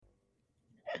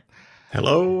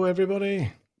Hello,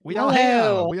 everybody. We Hello. are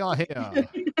here. We are here.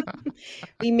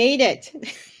 We made it.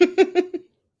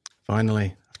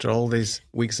 Finally, after all these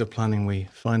weeks of planning, we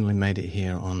finally made it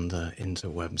here on the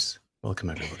interwebs. Welcome,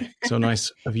 everybody. So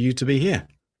nice of you to be here.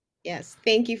 Yes.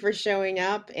 Thank you for showing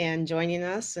up and joining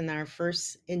us in our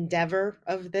first endeavor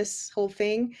of this whole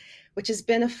thing, which has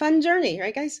been a fun journey,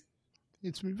 right, guys?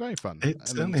 It's been very fun. It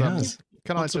certainly has.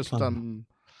 Can Lots I of just planning.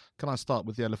 can I start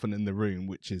with the elephant in the room,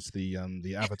 which is the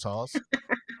avatars?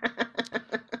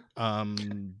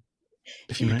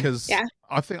 If you may. Because Yeah.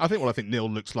 I think Neil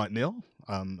looks like Neil.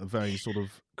 A very sort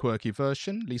of quirky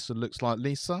version. Lisa looks like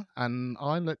Lisa, and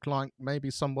I look like maybe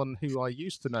someone who I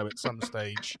used to know at some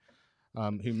stage,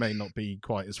 who may not be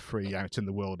quite as free out in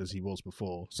the world as he was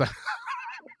before. So,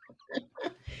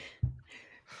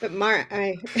 But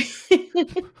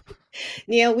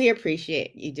Neil, we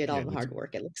appreciate you did all Yeah, the we hard do.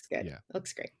 work. It looks good. Yeah. It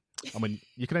looks great. I mean,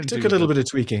 you can only It took do a little bit of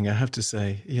tweaking, I have to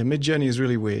say. Yeah, Midjourney is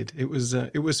really weird. It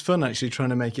was fun actually trying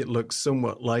to make it look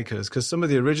somewhat like us, because some of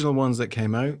the original ones that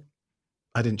came out,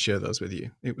 I didn't share those with you.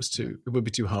 It would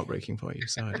be too heartbreaking for you.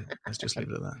 So let's just leave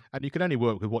it at that. And you can only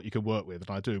work with what you can work with,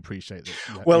 and I do appreciate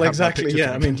that. Well, exactly.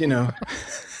 Yeah, I mean,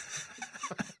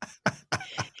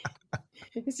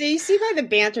 So you see by the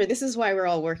banter, this is why we're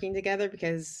all working together,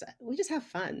 because we just have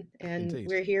fun, and Indeed.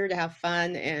 we're here to have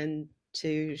fun and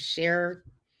to share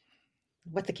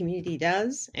what the community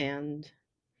does and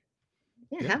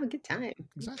have a good time.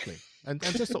 Exactly. And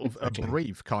just sort of a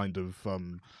brief kind of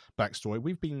backstory.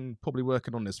 We've been probably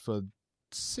working on this for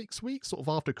 6 weeks. Sort of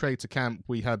after Creator Camp,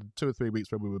 we had 2 or 3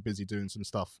 weeks where we were busy doing some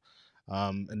stuff.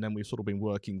 And then we've sort of been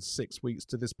working 6 weeks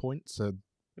to this point to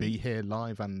be here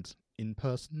live and in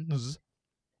person.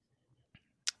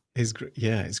 It's great.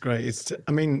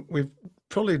 I mean, we've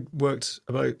probably worked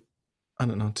about, I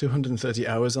don't know, 230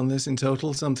 hours on this in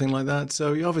total, something like that.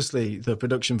 So obviously the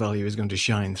production value is going to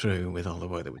shine through with all the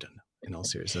work that we've done. In all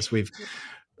seriousness,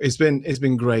 it's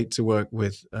been great to work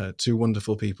with 2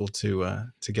 wonderful people to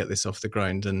get this off the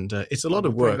ground, and it's a lot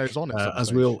of work.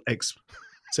 As we'll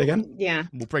say again. Yeah,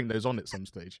 we'll bring those on at some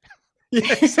stage.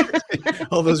 Yes,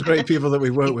 all those great people that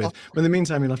we work with. But in the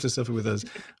meantime, you'll have to suffer with us.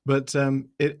 But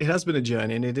it has been a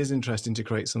journey, and it is interesting to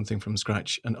create something from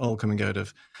scratch, and all coming out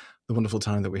of the wonderful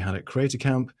time that we had at Creator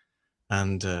Camp.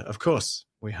 And of course,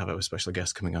 we have our special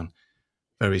guest coming on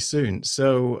very soon.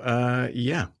 So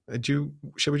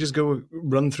shall we just go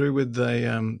run through with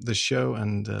the show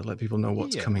and let people know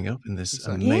what's coming up in this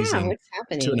amazing what's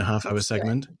happening? 2.5 hour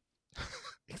segment?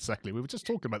 Exactly. We were just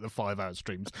talking about the 5-hour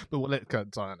streams, but we'll let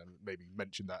Diana maybe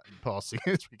mention that in passing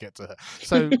as we get to her.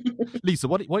 So, Lisa,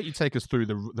 why don't you take us through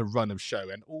the run of show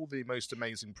and all the most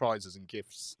amazing prizes and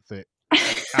gifts that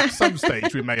at some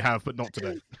stage we may have, but not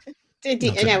today.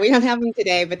 No, we don't have them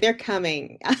today, but they're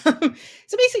coming.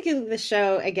 So basically, the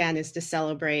show, again, is to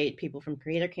celebrate people from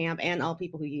Creator Camp and all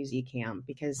people who use eCam,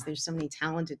 because there's so many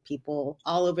talented people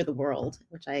all over the world,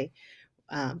 which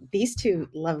these 2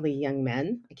 lovely young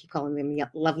men, I keep calling them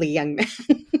lovely young men.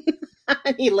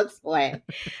 He looks away.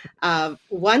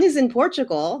 One is in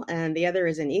Portugal and the other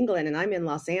is in England, and I'm in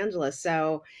Los Angeles.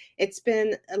 So it's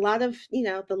been a lot of,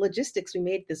 the logistics. We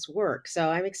made this work. So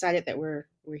I'm excited that we're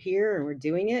here and we're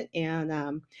doing it.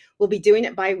 And we'll be doing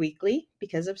it bi-weekly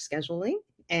because of scheduling.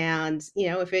 And,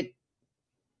 if it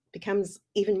becomes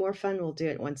even more fun, we'll do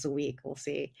it once a week. We'll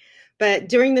see. But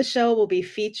during the show, we'll be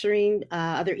featuring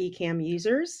other eCam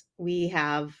users. We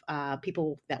have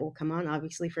people that will come on,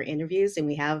 obviously, for interviews. And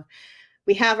we have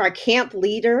our camp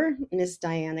leader, Ms.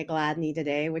 Diana Gladney,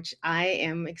 today, which I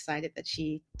am excited that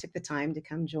she took the time to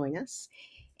come join us.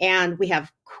 And we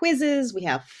have quizzes. We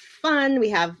have fun.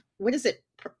 We have, what is it?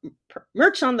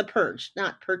 Merch on the perch,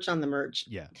 not perch on the merch.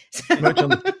 Yeah. Merch on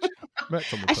the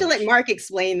I should let Mark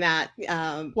explain that.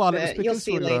 You'll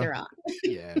see later on.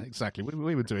 Yeah, exactly.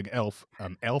 We were doing Elf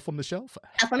on the Shelf.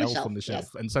 Elf on the Shelf.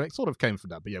 Yes. And so it sort of came from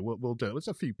that. But yeah, we'll do it. There's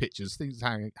a few pictures, things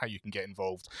how you can get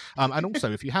involved. And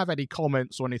also, if you have any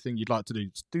comments or anything you'd like to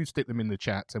do stick them in the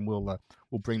chat, and we'll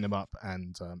bring them up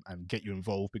and get you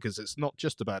involved, because it's not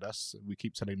just about us. We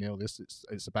keep telling Neil this.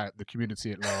 It's about the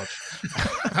community at large,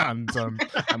 and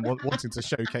wanting to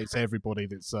showcase everybody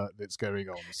that's going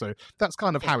on. So that's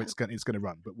kind of how it's going to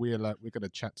run. But we're going to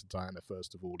chat to Diana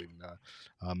first of all,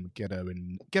 and get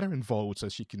her involved so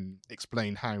she can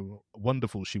explain how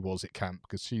wonderful she was at camp,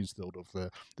 because she's sort of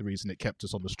the reason it kept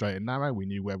us on the straight and narrow. We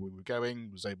knew where we were going,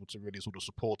 was able to really sort of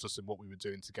support us in what we were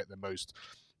doing to get the most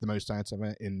out of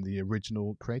it in the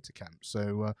original Creator Camp.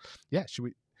 So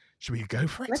should we go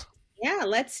for it?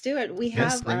 Let's do it. We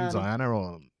have bring Diana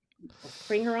on.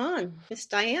 Bring her on, Miss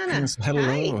Diana. Yes, hello,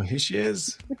 Hi. Here she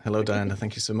is. Hello, Diana.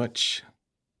 Thank you so much.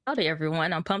 Howdy,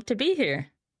 everyone. I'm pumped to be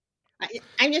here.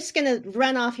 I'm just going to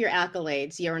run off your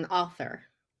accolades. You're an author,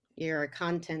 you're a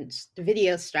content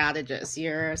video strategist,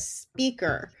 you're a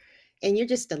speaker, and you're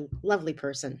just a lovely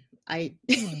person.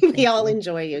 We all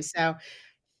enjoy you. So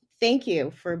thank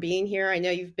you for being here. I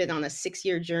know you've been on a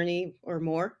 6-year journey or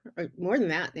more than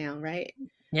that now, right?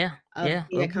 Yeah. Of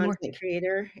being a content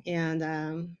creator.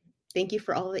 And thank you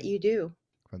for all that you do.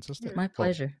 Fantastic. My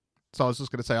pleasure. So I was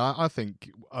just going to say, I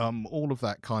think all of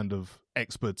that kind of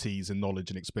expertise and knowledge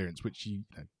and experience, which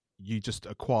you just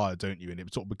acquire, don't you? And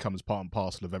it sort of becomes part and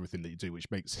parcel of everything that you do, which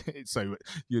makes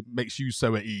it makes you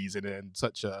so at ease and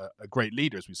such a great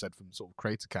leader, as we said, from sort of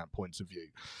creator camp points of view.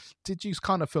 Did you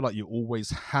kind of feel like you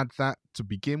always had that to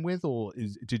begin with, or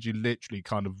did you literally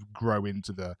kind of grow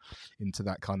into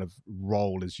that kind of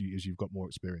role as you've got more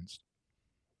experience?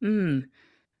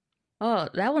 Oh,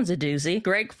 that one's a doozy.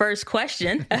 Great first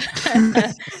question.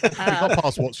 Got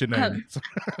past what's your name?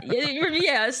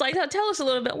 Yeah, it's like, tell us a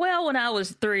little bit. Well, when I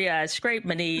was 3, I scraped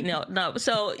my knee. No.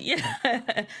 So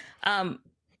yeah,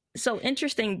 so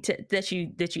interesting that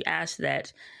you asked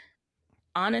that.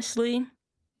 Honestly,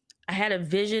 I had a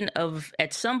vision of,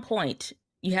 at some point,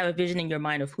 you have a vision in your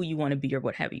mind of who you want to be or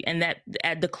what have you, and that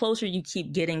the closer you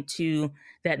keep getting to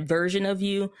that version of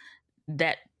you,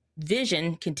 that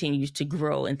vision continues to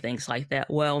grow and things like that.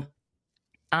 Well,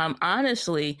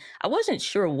 honestly, I wasn't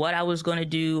sure what I was going to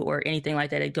do or anything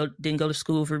like that. I didn't go to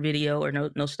school for video or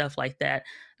no stuff like that.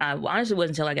 Honestly, it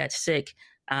wasn't until I got sick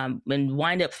and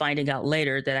wind up finding out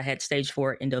later that I had stage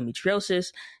 4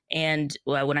 endometriosis. And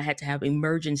when I had to have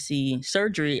emergency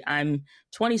surgery, I'm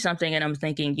 20 something and I'm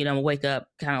thinking, wake up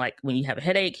kind of like when you have a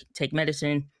headache, take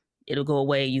medicine, it'll go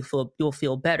away. You'll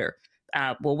feel better.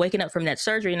 Well, waking up from that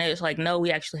surgery, and it was like, no,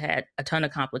 we actually had a ton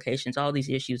of complications, all these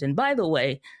issues. And by the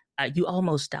way, you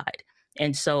almost died.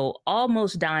 And so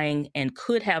almost dying and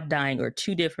could have dying are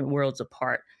two different worlds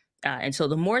apart. And so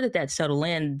the more that settled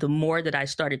in, the more that I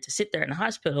started to sit there in the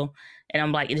hospital. And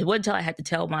I'm like, it wasn't until I had to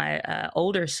tell my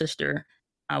older sister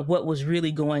what was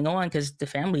really going on, because the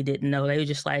family didn't know. They were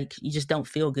just like, you just don't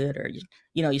feel good, or,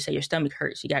 you say your stomach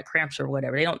hurts, you got cramps or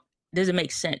whatever. It doesn't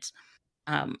make sense.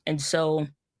 And so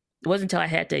it wasn't until I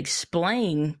had to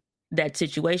explain that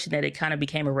situation that it kind of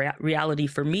became a reality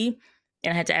for me.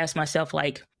 And I had to ask myself,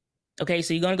 like, okay,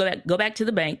 so you're going to go back to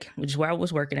the bank, which is where I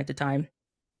was working at the time.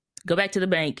 Go back to the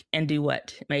bank and do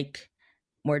what? Make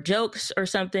more jokes or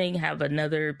something? Have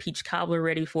another peach cobbler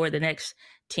ready for the next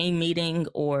team meeting?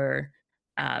 Or,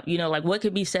 like, what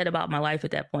could be said about my life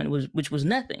at that point, which was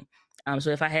nothing.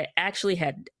 So if I had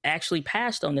actually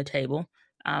passed on the table,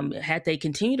 had they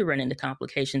continued to run into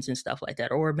complications and stuff like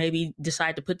that, or maybe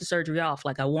decide to put the surgery off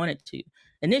like I wanted to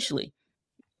initially,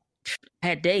 I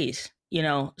had days,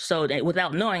 so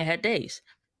without knowing, I had days.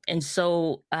 And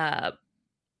so,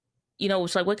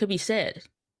 it's like, what could be said?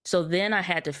 So then I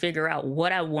had to figure out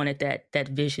what I wanted that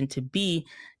vision to be.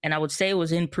 And I would say it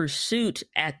was in pursuit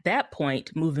at that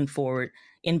point, moving forward,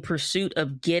 in pursuit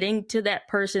of getting to that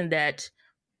person that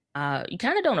you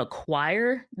kind of don't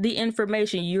acquire the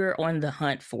information. You're on the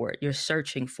hunt for it. You're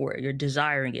searching for it. You're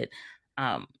desiring it.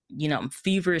 I'm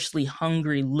feverishly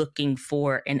hungry, looking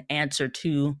for an answer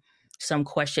to some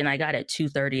question I got at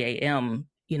 2:30 a.m.,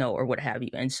 or what have you.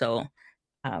 And so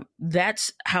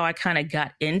that's how I kind of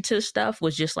got into stuff,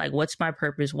 was just like, what's my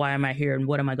purpose? Why am I here? And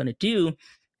what am I going to do?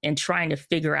 And trying to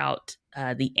figure out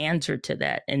the answer to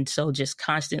that. And so just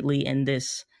constantly in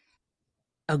this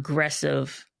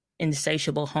aggressive,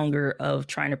 insatiable hunger of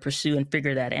trying to pursue and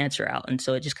figure that answer out. And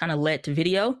so it just kind of led to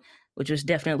video, which was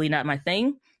definitely not my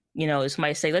thing.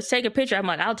 Somebody say, let's take a picture. I'm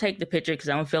like, I'll take the picture because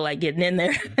I don't feel like getting in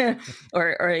there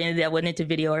or that went into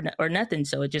video or nothing.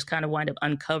 So it just kind of wound up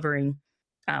uncovering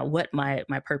what my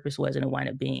purpose was, and it wound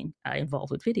up being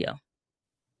involved with video.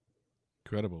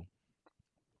 Incredible.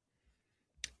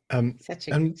 Such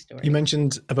a good story. You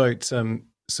mentioned about,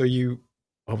 so you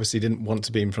obviously didn't want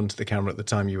to be in front of the camera at the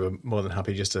time. You were more than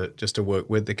happy just to work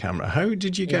with the camera. How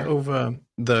did you get over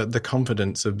the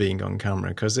confidence of being on camera?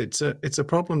 Because it's a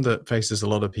problem that faces a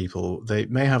lot of people. They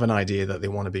may have an idea that they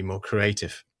want to be more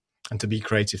creative, and to be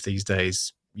creative these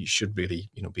days, you should really,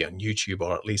 be on YouTube,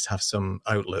 or at least have some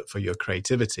outlet for your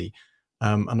creativity.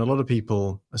 And a lot of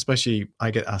people, especially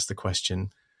I get asked the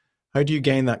question, how do you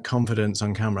gain that confidence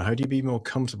on camera? How do you be more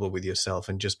comfortable with yourself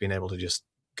and just being able to just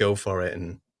go for it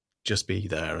and just be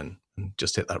there and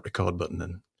just hit that record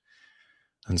button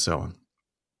and so on?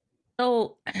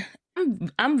 So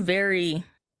I'm very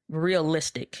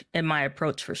realistic in my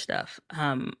approach for stuff.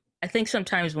 I think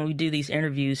sometimes when we do these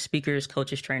interviews, speakers,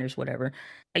 coaches, trainers, whatever,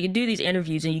 you do these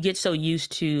interviews and you get so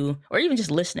used to, or even just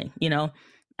listening,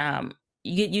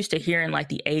 you get used to hearing like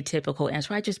the atypical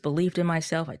answer. I just believed in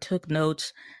myself. I took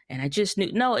notes and I just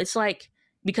knew. No, it's like,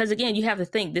 because again, you have to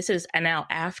think this is now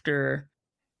after,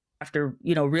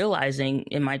 realizing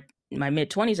in my mid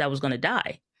 20s, I was going to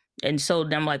die. And so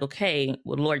then I'm like, okay,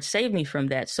 well, Lord, save me from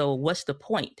that. So what's the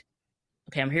point?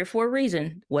 Okay, I'm here for a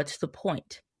reason. What's the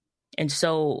point? And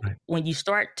so when you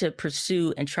start to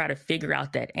pursue and try to figure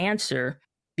out that answer,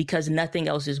 because nothing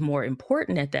else is more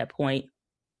important at that point,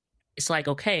 it's like,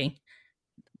 okay,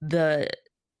 like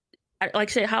I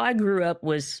said, how I grew up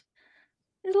was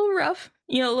a little rough,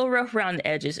 a little rough around the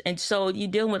edges. And so you're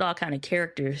dealing with all kind of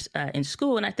characters in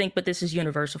school. And I think, but this is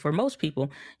universal for most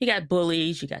people. You got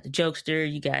bullies, you got the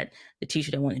jokester, you got the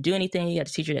teacher that won't do anything, you got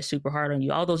the teacher that's super hard on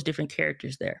you, all those different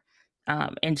characters there.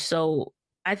 And so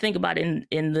I think about it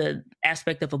in the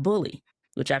aspect of a bully,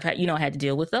 which I've had, I had to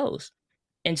deal with those.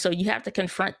 And so you have to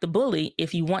confront the bully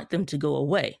if you want them to go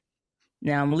away.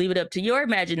 Now I'm gonna leave it up to your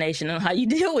imagination on how you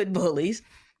deal with bullies.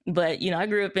 But, I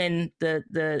grew up in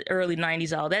the early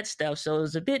 90s, all that stuff. So it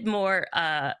was a bit more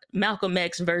Malcolm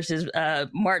X versus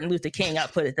Martin Luther King, I'll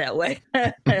put it that way.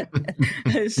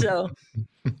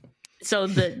 So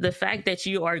the fact that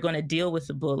you are going to deal with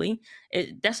the bully,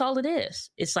 that's all it is.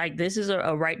 It's like, this is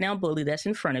a right now bully that's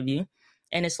in front of you.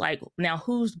 And it's like, now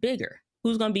who's bigger?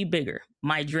 Who's going to be bigger?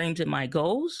 My dreams and my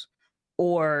goals,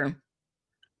 or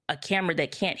a camera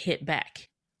that can't hit back?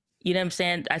 You know what I'm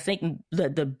saying? I think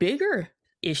the bigger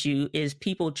issue is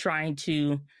people trying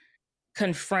to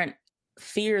confront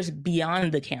fears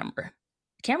beyond the camera.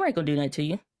 The camera ain't gonna do nothing to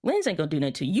you. Lens ain't gonna do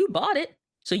nothing to you. You bought it,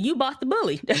 so you bought the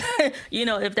bully.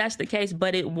 If that's the case.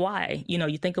 But why?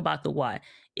 You think about the why.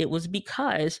 It was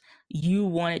because you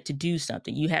wanted to do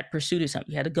something. You had pursued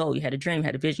something. You had a goal. You had a dream. You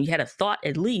had a vision. You had a thought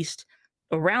at least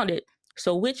around it.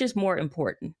 So which is more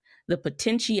important? The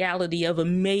potentiality of a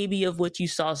maybe of what you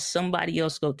saw somebody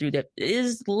else go through that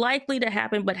is likely to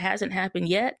happen but hasn't happened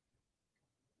yet,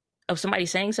 of somebody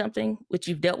saying something which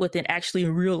you've dealt with actually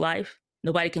in real life.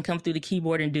 Nobody can come through the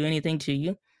keyboard and do anything to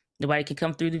you. Nobody can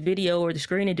come through the video or the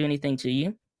screen and do anything to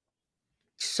you.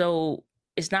 So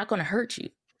it's not going to hurt you.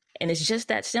 And it's just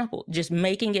that simple. Just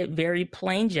making it very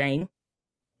plain Jane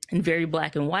and very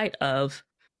black and white of,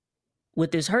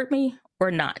 would this hurt me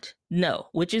or not? No.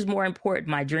 Which is more important,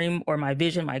 my dream or my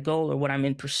vision, my goal, or what I'm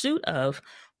in pursuit of,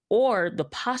 or the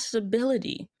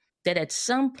possibility that at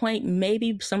some point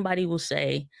maybe somebody will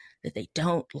say that they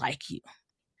don't like you.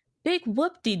 Big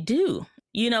whoop-de-doo.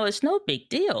 It's no big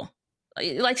deal.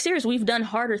 Like, seriously, we've done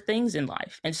harder things in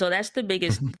life. And so that's the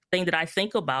biggest thing that I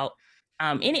think about.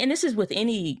 And this is with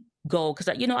any goal, because,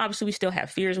 obviously we still have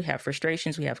fears, we have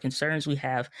frustrations, we have concerns, we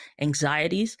have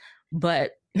anxieties.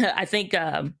 But I think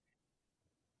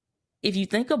if you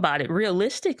think about it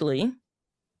realistically,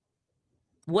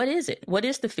 what is it? What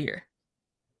is the fear?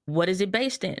 What is it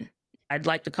based in? I'd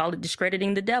like to call it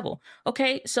discrediting the devil.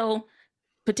 Okay, so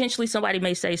potentially somebody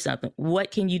may say something.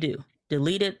 What can you do?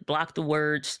 Delete it, block the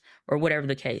words, or whatever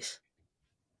the case.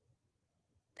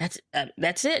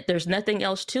 That's it. There's nothing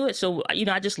else to it. So,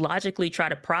 I just logically try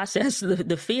to process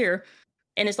the fear.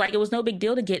 And it's like, it was no big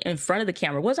deal to get in front of the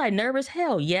camera. Was I nervous?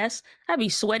 Hell yes. I'd be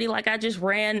sweaty like I just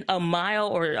ran a mile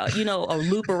or, a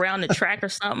loop around the track or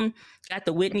something. Got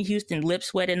the Whitney Houston lip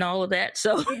sweat and all of that.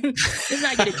 So let's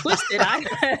not get it twisted.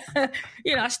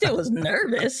 I still was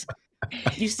nervous.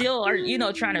 You still are,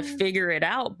 trying to figure it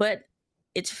out, but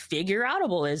it's figure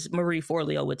outable, as Marie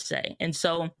Forleo would say. And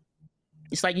so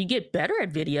it's like, you get better at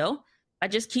video. I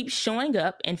just keep showing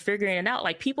up and figuring it out.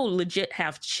 Like, people legit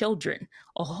have children,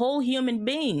 a whole human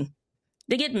being.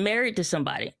 They get married to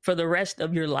somebody for the rest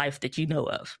of your life that you know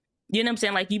of. You know what I'm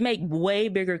saying? Like, you make way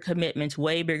bigger commitments,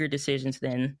 way bigger decisions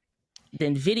than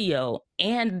video.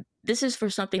 And this is for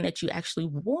something that you actually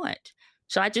want.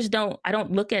 So I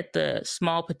don't look at the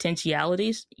small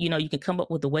potentialities. You can come up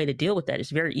with a way to deal with that.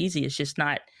 It's very easy. It's just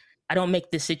not, I don't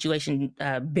make this situation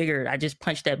bigger. I just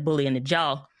punch that bully in the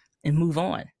jaw and move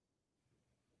on.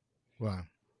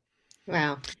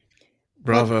 Wow.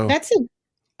 Bravo. Well,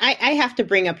 I have to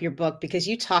bring up your book because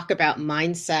you talk about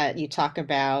mindset. You talk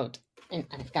about, and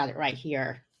I've got it right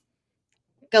here.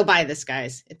 Go buy this,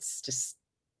 guys. It's just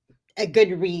a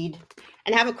good read.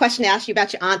 And I have a question to ask you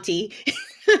about your auntie.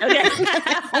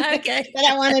 Okay. That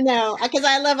I want to know, because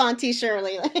I love Auntie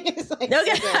Shirley. It's like,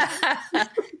 okay.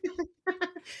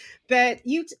 But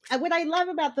what I love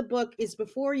about the book is,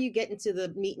 before you get into the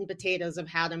meat and potatoes of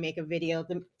how to make a video,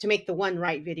 to make the one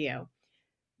right video,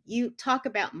 you talk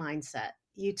about mindset.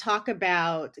 You talk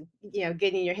about,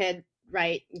 getting your head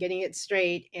right, getting it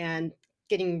straight, and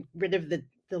getting rid of the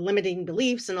limiting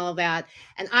beliefs and all that.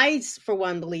 And I, for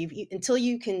one, believe until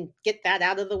you can get that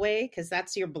out of the way, because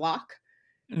that's your block,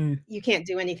 you can't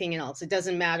do anything else. It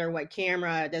doesn't matter what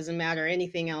camera, it doesn't matter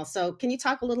anything else. So can you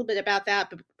talk a little bit about that?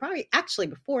 But probably actually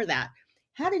before that,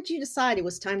 how did you decide it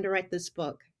was time to write this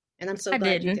book? And I'm so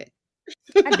glad you did.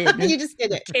 I didn't. You just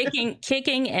did it.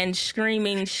 Kicking and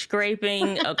screaming,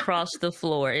 scraping across the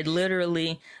floor. It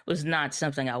literally was not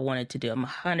something I wanted to do. I'm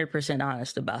 100%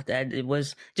 honest about that. It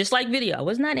was just like video. I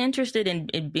was not interested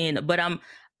in being, but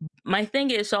my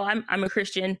thing is, so I'm a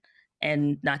Christian,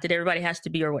 and not that everybody has to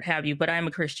be or what have you, but I'm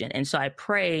a Christian. And so I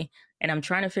pray, and I'm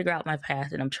trying to figure out my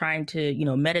path, and I'm trying to,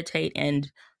 meditate.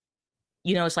 And,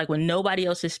 it's like when nobody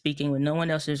else is speaking, when no one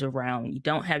else is around, you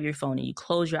don't have your phone and you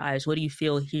close your eyes. What do you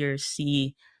feel, hear,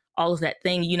 see, all of that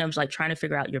thing? It's like trying to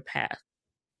figure out your path.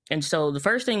 And so the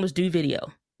first thing was do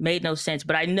video. Made no sense.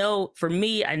 But I know for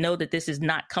me, I know that this is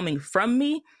not coming from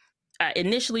me.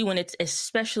 Initially, when it's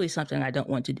especially something I don't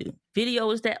want to do. Video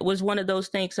was one of those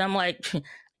things. I'm like,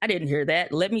 I didn't hear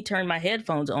that. Let me turn my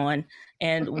headphones on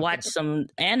and watch some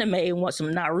anime and watch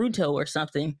some Naruto or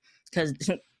something, because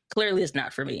clearly it's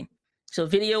not for me. So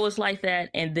video was like that.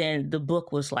 And then the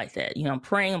book was like that. I'm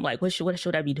praying. I'm like, what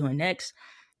should I be doing next?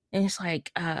 And it's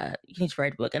like, you need to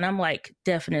write a book. And I'm like,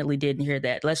 definitely didn't hear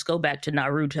that. Let's go back to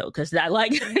Naruto, because I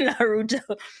like Naruto,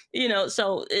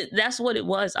 so that's what it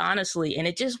was, honestly. And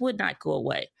it just would not go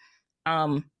away.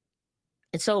 And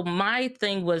so my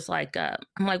thing was like, I'm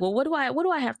like, well, what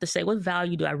do I have to say? What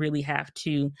value do I really have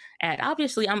to add?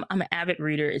 Obviously, I'm an avid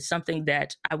reader. It's something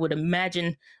that I would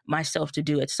imagine myself to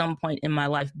do at some point in my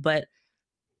life. But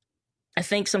I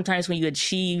think sometimes when you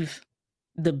achieve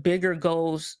the bigger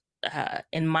goals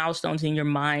and milestones in your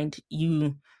mind,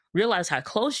 you realize how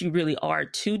close you really are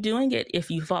to doing it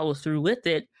if you follow through with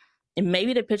it. And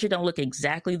maybe the picture don't look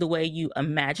exactly the way you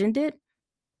imagined it.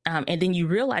 And then you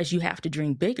realize you have to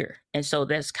dream bigger. And so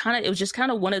it was just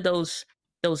kind of one of those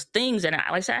things. And like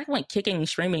I said, I went kicking and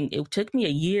screaming. It took me a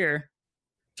year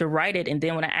to write it. And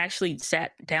then when I actually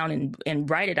sat down and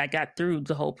write it, I got through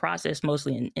the whole process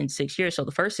mostly in 6 years. So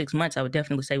the first 6 months, I would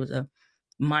definitely say, was a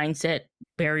mindset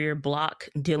barrier block,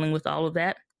 dealing with all of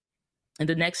that. And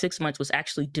the next 6 months was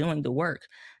actually doing the work.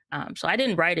 So I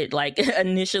didn't write it like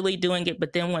initially doing it,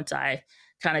 but then once I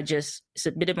kind of just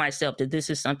submitted myself that this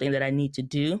is something that I need to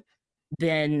do,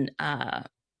 then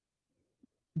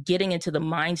getting into the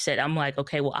mindset, I'm like,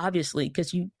 okay, well, obviously,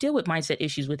 because you deal with mindset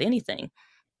issues with anything,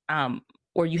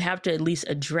 or you have to at least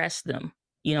address them,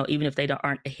 even if they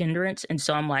aren't a hindrance. And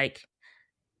so I'm like,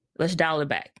 let's dial it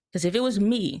back. Because if it was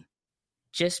me,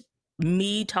 just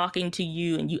me talking to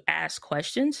you and you ask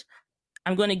questions,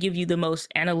 I'm going to give you the most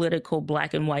analytical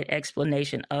black and white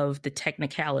explanation of the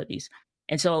technicalities.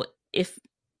 And so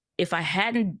if I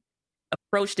hadn't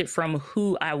approached it from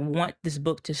who I want this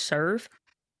book to serve,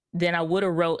 then I would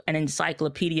have wrote an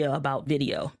encyclopedia about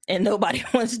video, and nobody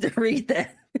wants to read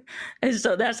that. And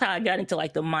so that's how I got into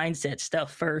like the mindset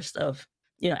stuff first of,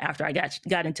 after I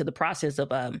got into the process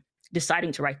of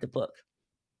deciding to write the book.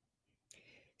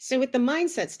 So with the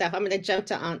mindset stuff, I'm going to jump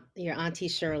to your Auntie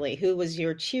Shirley, who was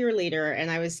your cheerleader.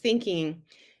 And I was thinking,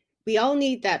 we all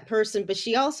need that person, but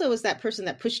she also was that person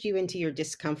that pushed you into your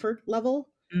discomfort level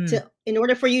in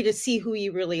order for you to see who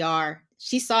you really are.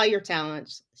 She saw your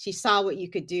talents. She saw what you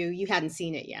could do. You hadn't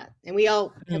seen it yet. And we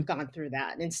all have gone through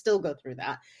that and still go through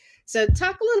that. So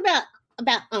talk a little bit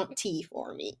about Auntie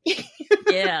for me.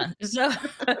 Yeah. So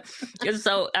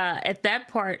at that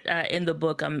part in the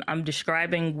book, I'm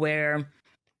describing where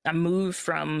I moved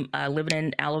from living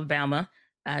in Alabama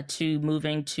to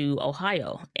moving to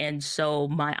Ohio. And so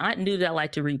my aunt knew that I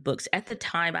liked to read books. At the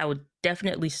time, I would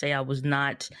definitely say I was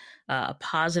not a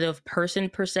positive person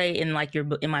per se in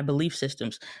my belief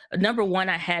systems. Number one,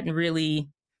 I hadn't really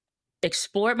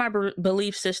explored my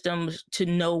belief systems to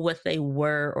know what they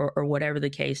were or whatever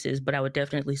the case is. But I would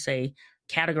definitely say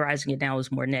categorizing it now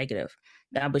is more negative.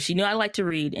 But she knew I liked to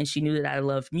read, and she knew that I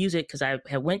loved music because I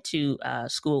had went to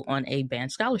school on a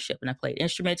band scholarship, and I played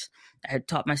instruments. I had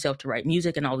taught myself to write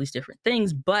music and all these different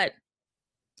things. But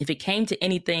if it came to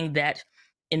anything that,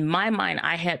 in my mind,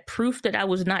 I had proof that I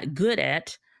was not good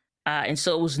at, and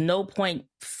so it was no point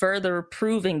further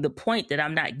proving the point that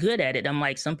I'm not good at it. I'm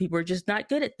like, some people are just not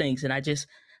good at things, and I just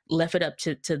left it up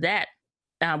to that.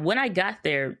 When I got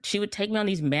there, she would take me on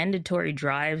these mandatory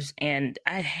drives, and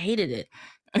I hated it.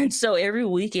 And so every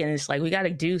weekend, it's like, we got to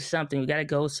do something. We got to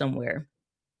go somewhere.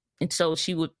 And so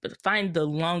she would find the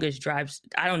longest drives.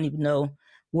 I don't even know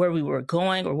where we were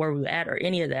going or where we were at or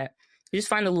any of that. We just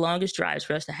find the longest drives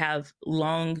for us to have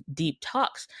long, deep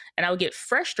talks. And I would get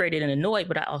frustrated and annoyed,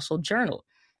 but I also journal.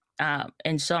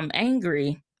 And so I'm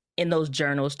angry in those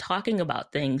journals talking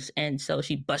about things. And so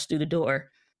she busts through the door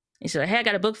and she said, hey, I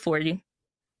got a book for you.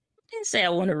 didn't say I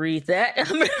want to read that.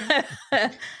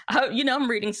 I'm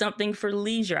reading something for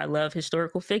leisure. I love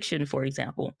historical fiction, for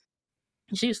example.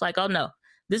 She was like, oh no,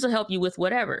 this will help you with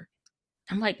whatever.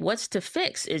 I'm like, what's to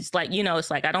fix? It's like,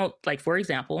 it's like, I don't, like, for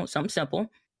example, something simple.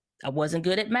 I wasn't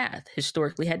good at math.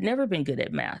 Historically, had never been good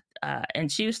at math.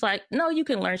 And she was like, no, you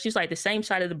can learn. She's like, the same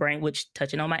side of the brain, which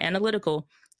touching on my analytical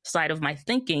side of my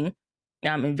thinking,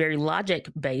 and very logic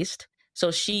based. So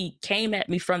she came at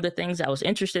me from the things I was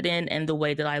interested in and the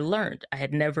way that I learned. I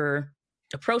had never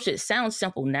approached it. It sounds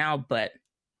simple now, but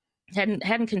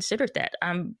hadn't considered that.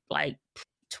 I'm like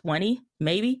 20,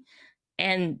 maybe.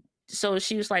 And so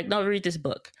she was like, no, read this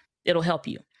book. It'll help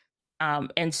you.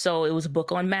 And so it was a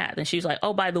book on math. And she was like,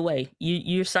 oh, by the way,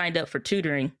 you're signed up for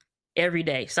tutoring every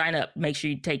day. Sign up. Make sure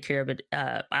you take care of it.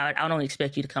 I don't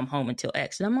expect you to come home until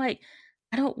X. And I'm like,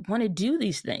 I don't want to do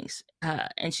these things.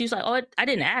 And she's like, oh, I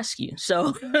didn't ask you.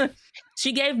 So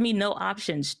she gave me no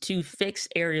options to fix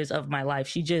areas of my life.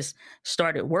 She just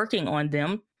started working on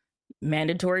them.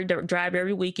 Mandatory drive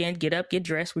every weekend, get up, get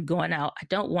dressed. We're going out. I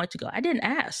don't want to go. I didn't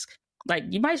ask. Like,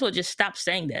 you might as well just stop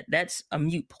saying that. That's a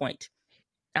moot point.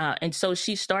 And so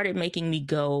she started making me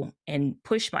go and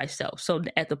push myself. So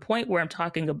at the point where I'm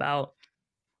talking about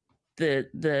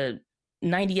the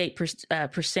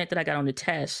 98% that I got on the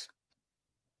test,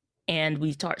 and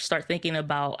we start thinking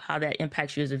about how that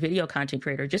impacts you as a video content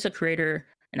creator, just a creator,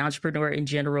 an entrepreneur in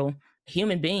general,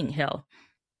 human being, hell.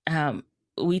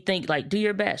 We think like, do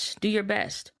your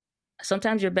best.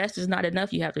 Sometimes your best is not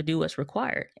enough. You have to do what's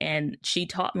required. And she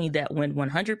taught me that when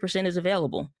 100% is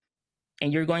available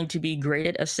and you're going to be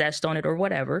graded, assessed on it or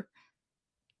whatever,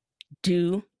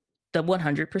 do the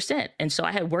 100%. And so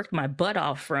I had worked my butt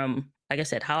off from, like I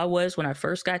said, how I was when I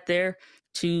first got there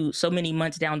to so many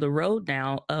months down the road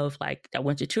now of like, I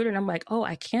went to tutor and I'm like, oh,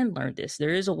 I can learn this. There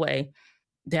is a way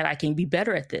that I can be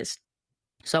better at this.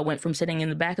 So I went from sitting in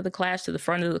the back of the class to the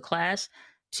front of the class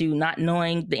to not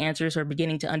knowing the answers or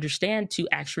beginning to understand to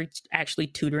actually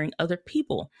tutoring other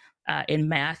people in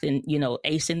math and,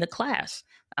 acing the class,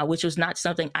 which was not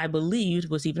something I believed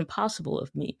was even possible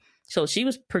of me. So she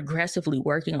was progressively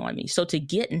working on me. So to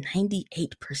get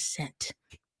 98%,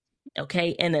 okay,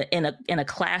 in a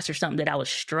class or something that I was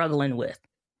struggling with,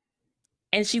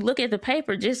 and she looked at the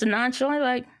paper just nonchalant,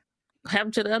 like, what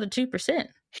happened to the other 2%?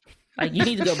 Like, you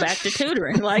need to go back to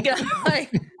tutoring. Like,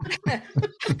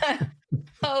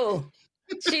 oh,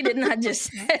 she did not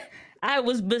just. I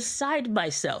was beside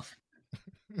myself.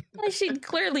 Like, she's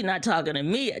clearly not talking to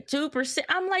me at 2%.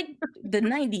 I'm like, the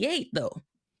 98 though.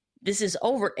 This is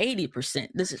over 80%.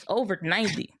 This is over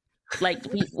 90. Like,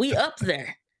 we up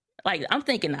there. Like, I'm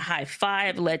thinking a high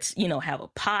five. Let's, have a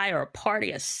pie or a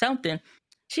party or something.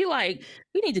 She like,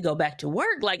 we need to go back to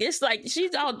work. Like, it's like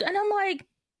she's all done. I'm like,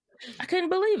 I couldn't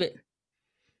believe it.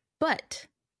 But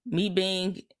me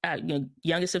being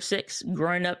youngest of 6,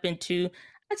 growing up into,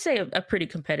 I'd say a pretty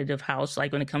competitive house,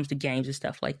 like when it comes to games and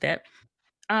stuff like that.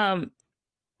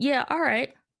 Yeah, all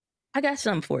right, I got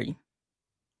something for you.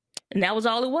 And that was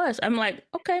all it was. I'm like,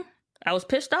 okay. I was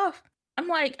pissed off. I'm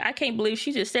like, I can't believe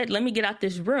she just said, let me get out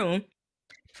this room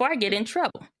before I get in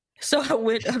trouble. So I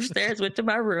went upstairs, went to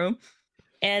my room,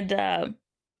 and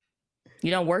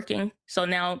working. So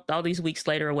now all these weeks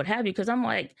later or what have you, because I'm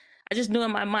like, I just knew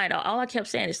in my mind, all I kept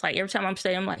saying is like, every time I'm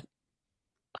saying, I'm like,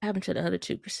 what happened to the other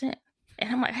 2%? And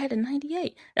I'm like, I had a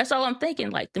 98. That's all I'm thinking.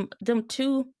 Like them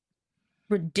 2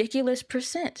 ridiculous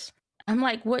percents. I'm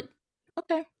like, what?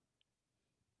 Okay.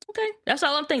 That's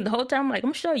all I'm thinking the whole time. I'm like, I'm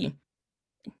gonna show you.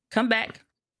 Come back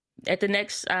at the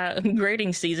next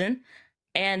grading season.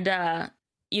 And, I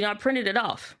printed it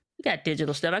off. We got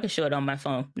digital stuff. I can show it on my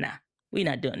phone. Nah, we're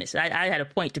not doing this. I had a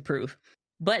point to prove.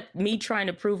 But me trying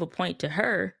to prove a point to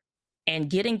her and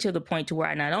getting to the point to where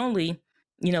I not only,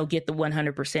 get the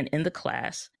 100% in the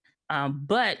class,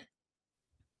 but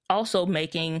also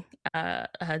making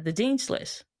the dean's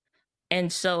list.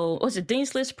 And so, was it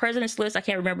dean's list, president's list? I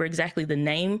can't remember exactly the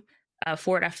name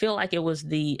for it. I feel like it was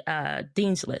the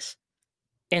dean's list.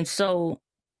 And so,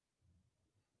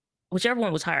 whichever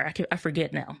one was higher, I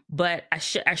forget now. But I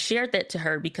shared that to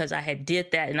her because I had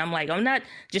did that. And I'm like, I'm not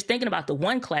just thinking about the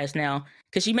one class now,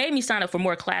 because she made me sign up for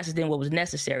more classes than what was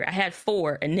necessary. I had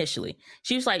 4 initially.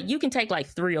 She was like, you can take like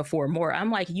 3 or 4 more.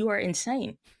 I'm like, you are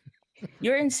insane.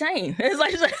 You're insane. It's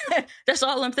like, that's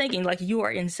all I'm thinking. Like, you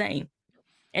are insane.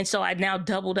 And so I now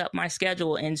doubled up my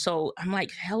schedule. And so I'm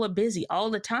like hella busy all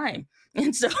the time.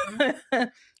 And so,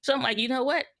 so I'm like, you know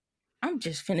what? I'm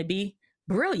just finna be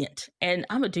brilliant. And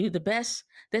I'm going to do the best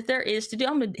that there is to do.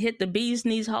 I'm going to hit the bee's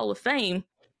knees Hall of Fame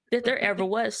that there ever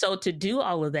was. So to do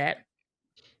all of that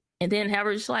and then have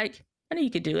her just like, I know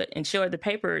you could do it, and show her the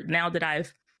paper now that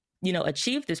I've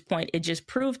achieved this point, it just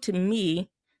proved to me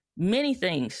many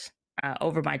things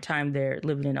over my time there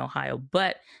living in Ohio.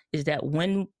 But is that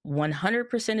when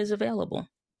 100% is available,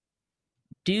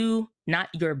 do not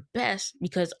your best,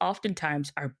 because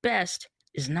oftentimes our best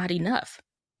is not enough.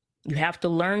 You have to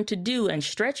learn to do and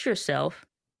stretch yourself,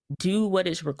 do what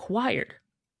is required.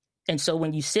 And so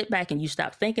when you sit back and you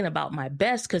stop thinking about my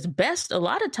best, because best a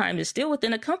lot of times is still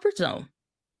within a comfort zone,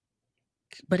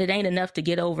 but it ain't enough to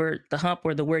get over the hump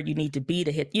or the where you need to be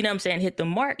to hit, hit the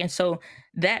mark. And so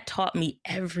that taught me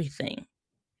everything.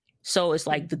 So it's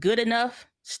like the good enough,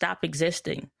 stop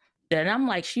existing. Then I'm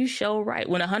like, you show right.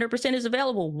 When 100% is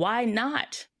available, why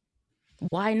not?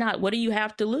 Why not? What do you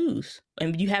have to lose?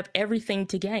 And you have everything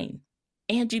to gain.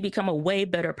 And you become a way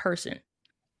better person.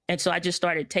 And so I just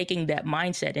started taking that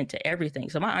mindset into everything.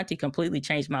 So my auntie completely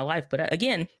changed my life. But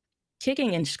again,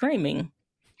 kicking and screaming,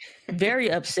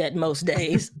 very upset most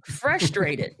days,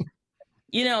 frustrated,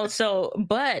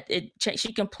 but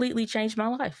she completely changed my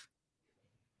life.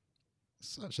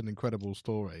 Such an incredible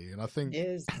story. And I think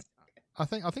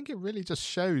it really just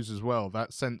shows as well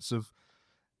that sense of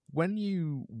when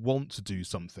you want to do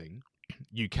something,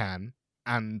 you can.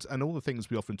 And all the things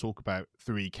we often talk about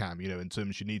through eCam, in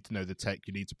terms you need to know the tech,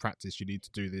 you need to practice, you need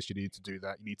to do this, you need to do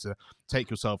that, you need to take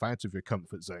yourself out of your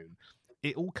comfort zone.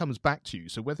 It all comes back to you.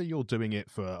 So whether you're doing it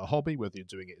for a hobby, whether you're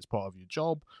doing it as part of your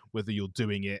job, whether you're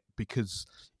doing it because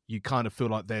you kind of feel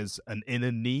like there's an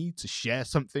inner need to share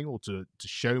something or to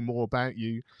show more about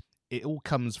you, it all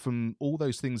comes from all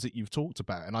those things that you've talked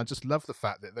about. And I just love the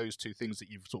fact that those two things that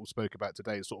you've sort of spoke about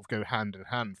today sort of go hand in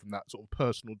hand, from that sort of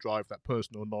personal drive, that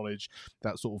personal knowledge,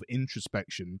 that sort of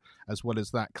introspection, as well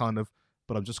as that kind of,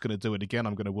 but I'm just going to do it again.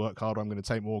 I'm going to work harder. I'm going to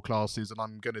take more classes and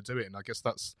I'm going to do it. And I guess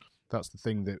that's the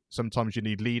thing, that sometimes you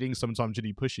need leading, sometimes you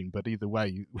need pushing, but either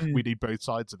way, we need both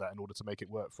sides of that in order to make it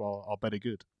work for our better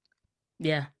good.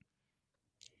 Yeah.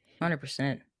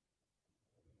 100%.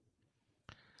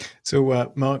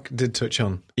 So Mark did touch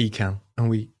on eCam, and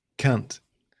we can't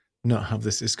not have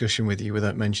this discussion with you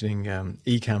without mentioning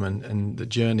eCam and the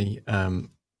journey.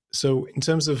 So in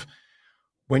terms of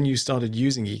when you started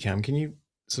using eCam, can you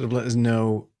sort of let us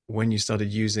know when you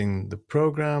started using the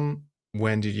program?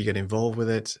 When did you get involved with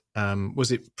it?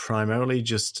 Was it primarily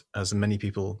just, as many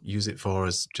people use it for,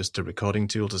 as just a recording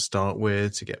tool to start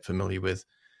with, to get familiar with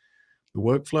the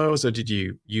workflows, or did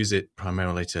you use it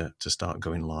primarily to start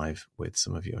going live with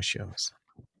some of your shows?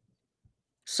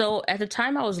 So at the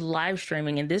time I was live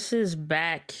streaming, and this is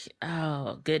back,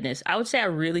 oh goodness, I would say I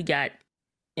really got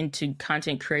into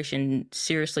content creation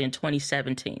seriously in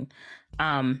 2017.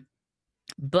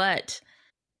 But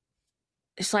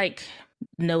it's like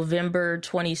November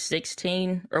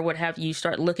 2016 or what have you,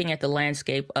 start looking at the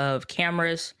landscape of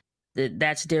cameras.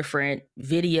 That's different.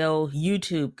 Video,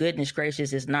 YouTube, goodness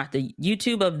gracious, is not the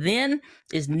YouTube of then,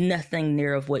 is nothing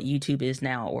near of what YouTube is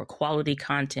now, or quality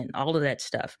content, all of that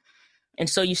stuff. And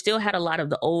so you still had a lot of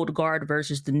the old guard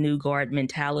versus the new guard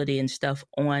mentality and stuff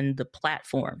on the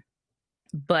platform.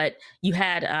 But you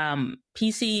had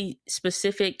PC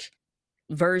specific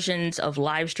versions of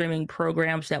live streaming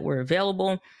programs that were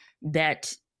available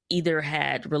that either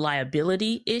had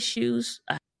reliability issues,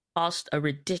 cost a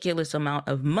ridiculous amount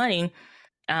of money,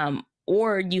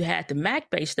 or you had the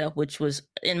Mac-based stuff, which was,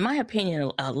 in my opinion,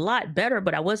 a lot better,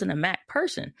 but I wasn't a Mac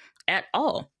person at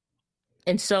all.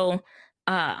 And so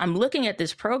I'm looking at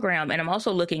this program, and I'm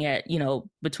also looking at,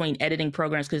 between editing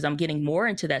programs, because I'm getting more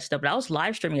into that stuff, but I was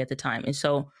live streaming at the time. And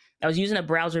so I was using a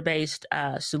browser-based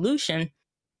solution,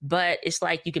 but it's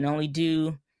like you can only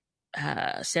do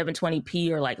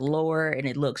 720p or like lower, and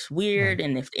it looks weird.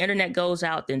 And if the internet goes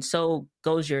out, then so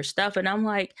goes your stuff. And I'm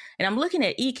like, and I'm looking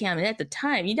at eCam, and at the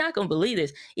time, you're not going to believe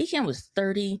this, eCam was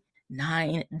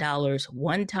 $39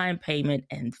 one-time payment,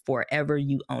 and forever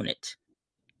you own it.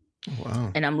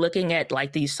 Wow. And I'm looking at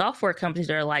like these software companies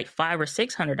that are like $500 or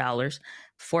 $600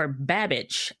 for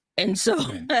Babbage. And so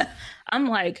I'm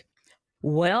like,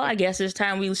 well, I guess it's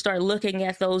time we start looking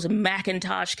at those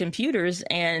Macintosh computers,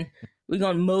 and we're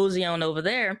going to mosey on over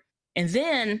there. And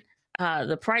then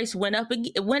the price went up.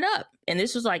 It went up. And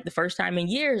this was like the first time in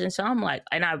years. And so I'm like,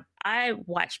 and I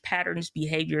watch patterns,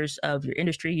 behaviors of your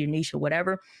industry, your niche, or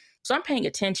whatever. So I'm paying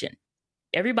attention.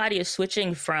 Everybody is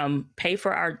switching from pay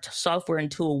for our software and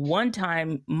tool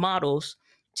one-time models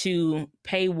to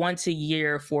pay once a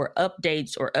year for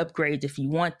updates or upgrades if you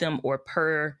want them, or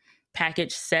per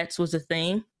package sets was a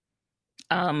thing.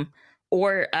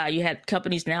 Or you had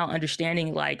companies now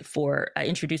understanding, like, for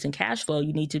introducing cash flow,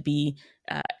 you need to be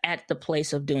at the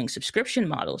place of doing subscription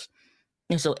models.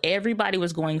 And so everybody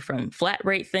was going from flat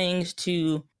rate things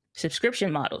to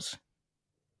subscription models.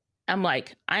 I'm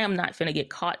like, I am not finna get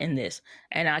caught in this.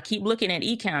 And I keep looking at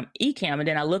Ecamm, and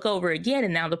then I look over again,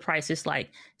 and now the price is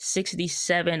like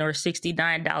 $67 or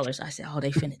 $69. I said, oh,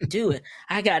 they finna do it.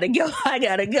 I gotta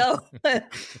go.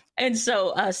 And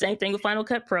so same thing with Final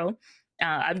Cut Pro.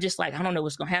 I'm just like, I don't know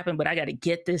what's gonna happen, but I gotta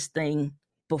get this thing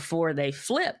before they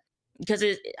flip. Because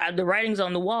the writing's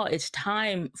on the wall. It's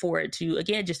time for it to,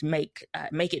 again, just make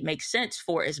it make sense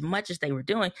for as much as they were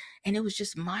doing. And it was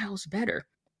just miles better.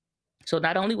 So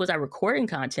not only was I recording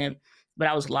content, but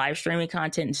I was live streaming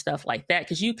content and stuff like that.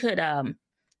 Because you could,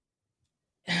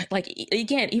 like,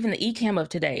 again, even the Ecamm of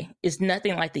today is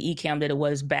nothing like the Ecamm that it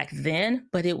was back then,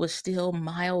 but it was still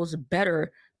miles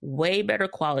better, way better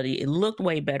quality. It looked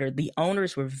way better. The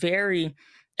owners were very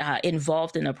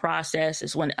involved in the process.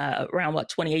 It's when around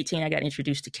 2018, I got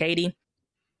introduced to Katie.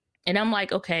 And I'm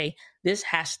like, okay, this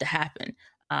has to happen.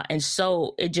 And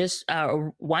so it just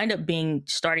wind up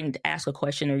starting to ask a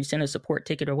question, or you send a support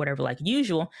ticket or whatever, like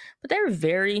usual. But they were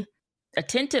very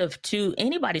attentive to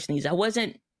anybody's needs. I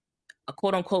wasn't a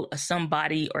quote unquote a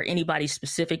somebody or anybody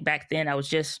specific back then. I was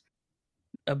just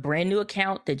a brand new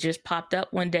account that just popped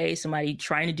up one day, somebody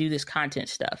trying to do this content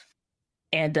stuff.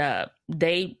 And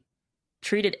they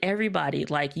treated everybody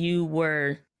like you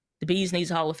were the Bee's Knees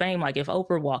Hall of Fame, like if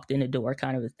Oprah walked in the door,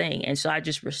 kind of a thing. And so I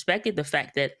just respected the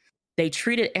fact that they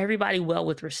treated everybody well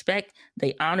with respect.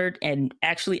 They honored and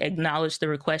actually acknowledged the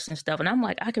requests and stuff. And I'm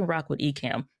like, I can rock with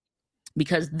Ecamm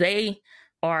because they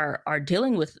are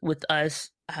dealing with us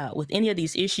with any of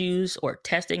these issues or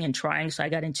testing and trying. So I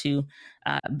got into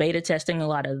beta testing a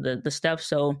lot of the stuff.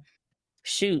 So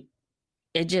shoot,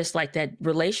 it just like that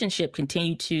relationship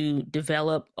continued to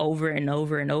develop over and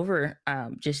over and over,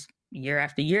 just year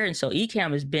after year. And so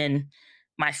Ecamm has been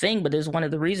my thing, but it's one of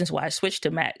the reasons why I switched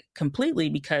to Mac completely,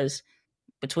 because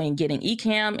between getting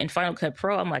Ecamm and Final Cut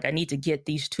Pro, I'm like, I need to get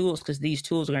these tools because these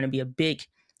tools are going to be a big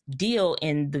deal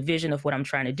in the vision of what I'm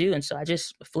trying to do. And so I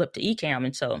just flipped to Ecamm.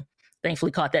 And so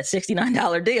thankfully caught that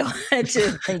 $69 deal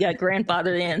and got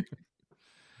grandfathered in.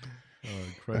 Oh,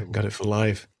 incredible. Got it for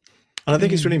live. And I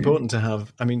think it's really important to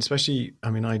have, I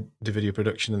do video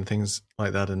production and things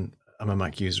like that, and I'm a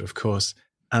Mac user, of course.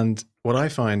 And what I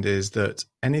find is that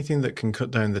anything that can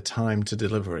cut down the time to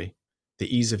delivery,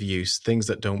 the ease of use, things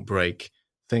that don't break,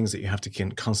 things that you have to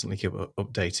constantly keep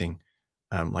updating,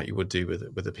 like you would do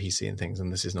with a PC and things.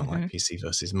 And this is not like PC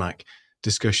versus Mac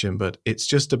discussion, but it's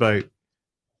just about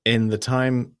in the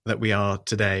time that we are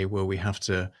today, where we have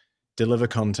to deliver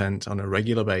content on a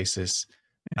regular basis.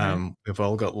 We've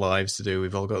all got lives to do.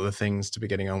 We've all got other things to be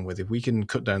getting on with. If we can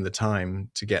cut down the time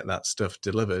to get that stuff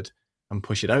delivered and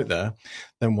push it out there,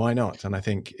 then why not? And I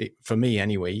think for me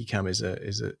anyway, Ecamm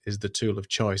is the tool of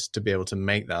choice to be able to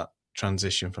make that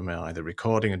transition from either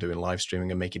recording and doing live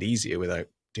streaming and make it easier without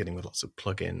dealing with lots of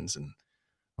plugins and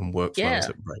workflows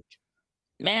that break.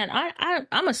 Man, I'm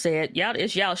gonna say it.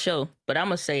 It's y'all show, but I'm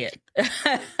gonna say it.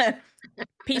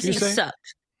 PC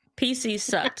sucked. PC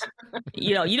sucked.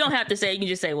 You don't have to say it. You can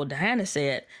just say, well, Diana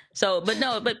said. So, but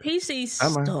PC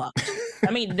sucked. I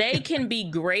mean, they can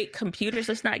be great computers.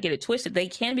 Let's not get it twisted. They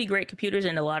can be great computers,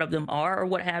 and a lot of them are, or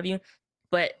what have you.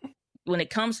 But when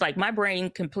it comes, like, my brain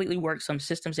completely works on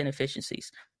systems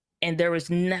inefficiencies. And there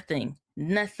was nothing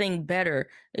better.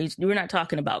 We're not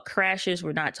talking about crashes.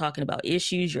 We're not talking about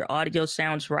issues. Your audio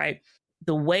sounds right.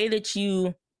 The way that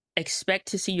you expect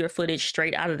to see your footage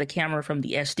straight out of the camera from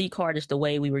the SD card is the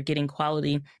way we were getting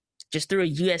quality just through a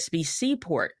USB-C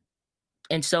port.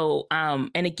 And so,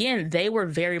 and again, they were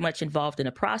very much involved in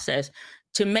the process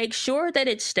to make sure that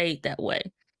it stayed that way.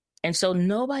 And so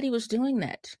nobody was doing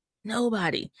that.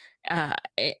 Nobody.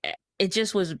 It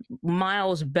just was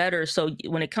miles better. So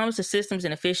when it comes to systems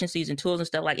and efficiencies and tools and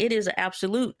stuff, like, it is an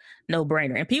absolute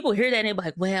no-brainer. And people hear that and they're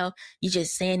like, well, you're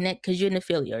just saying that because you're an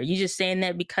affiliate, or you're just saying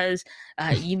that because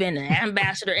you've been an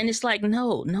ambassador. And it's like,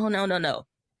 no.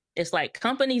 It's like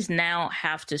companies now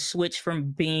have to switch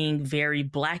from being very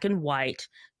black and white,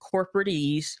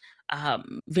 corporatese,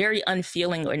 very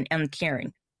unfeeling and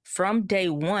uncaring. From day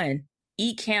one,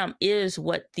 Ecamm is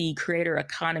what the creator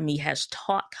economy has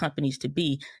taught companies to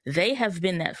be. They have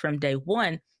been that from day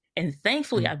one. And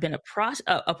thankfully, I've been a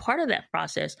part of that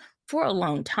process for a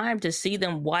long time, to see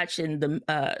them watching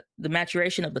the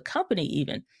maturation of the company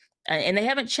even. And they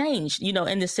haven't changed,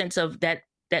 in the sense of that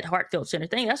heartfelt center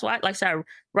thing. That's why, like I said, I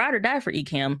ride or die for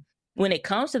Ecamm when it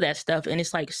comes to that stuff. And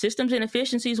it's like, systems and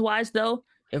efficiencies wise, though,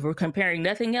 if we're comparing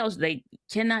nothing else, they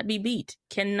cannot be beat.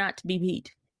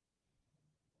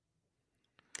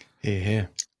 Here.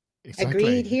 Exactly.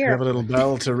 Agreed here. We have a little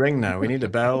bell to ring now. We need a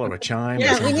bell or a chime.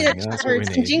 Yeah, we need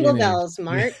some jingle bells,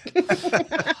 Mark.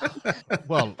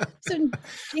 Well, putting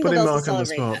Mark on the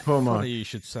spot. Poor Mark. Funny you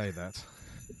should say that.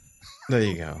 There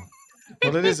you go.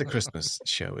 Well, it is a Christmas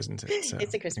show, isn't it? So,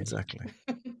 It's a Christmas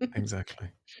exactly.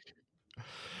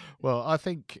 Well, I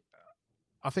think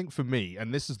for me,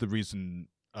 and this is the reason,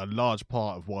 a large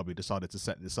part of why we decided to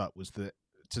set this up was that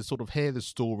to sort of hear the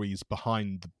stories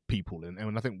behind the people.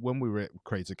 And I think when we were at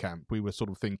Creator Camp, we were sort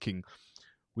of thinking,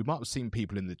 we might have seen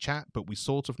people in the chat, but we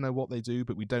sort of know what they do,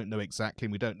 but we don't know exactly,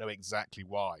 and we don't know exactly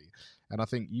why. And I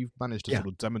think you've managed to sort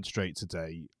of demonstrate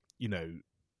today,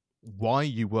 why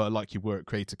you were like you were at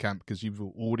Creator Camp, because you've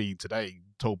already today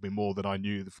told me more than I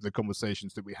knew from the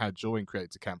conversations that we had during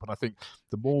Creator Camp. And I think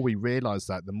the more we realize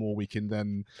that, the more we can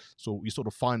then we sort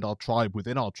of find our tribe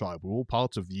within our tribe. We're all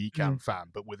part of the eCamp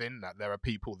fam, but within that there are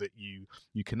people that you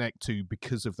connect to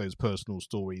because of those personal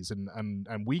stories,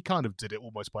 and we kind of did it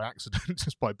almost by accident,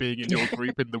 just by being in your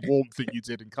group in the warmth that you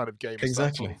did, and kind of gave us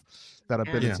that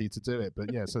ability to do it.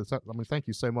 But so I mean, thank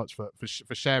you so much for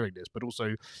sharing this, but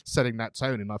also setting that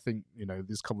tone. And I think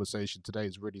this conversation today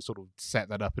has really sort of set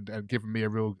that up and given me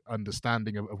a real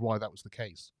understanding of why that was the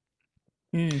case.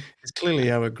 It's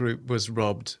clearly our group was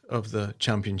robbed of the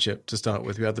championship to start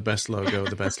with. We had the best logo,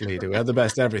 the best leader, we had the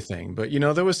best everything, but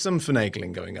there was some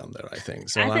finagling going on there, I think.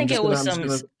 So I think it was some.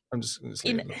 I'm just going to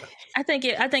leave it at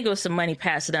that. I think it was some money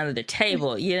passed under the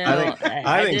table.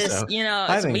 I think so.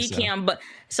 Some eCam, but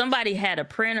somebody had a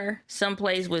printer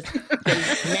someplace with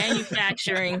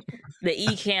manufacturing the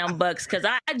eCam bucks, because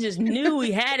I just knew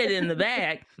we had it in the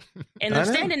bag. And I'm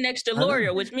standing next to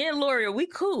Loria, which me and Loria, we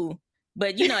cool,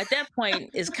 but at that point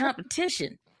it's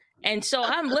competition. And so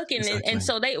I'm looking, and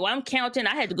so I'm counting.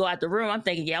 I had to go out the room. I'm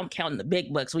thinking, I'm counting the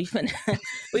big bucks. We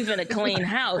finna clean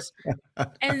house.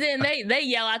 And then they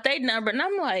yell out their number, and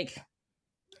I'm like,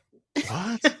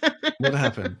 what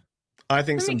happened? I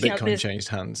think some Bitcoin changed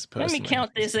hands, personally. Let me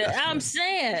count this.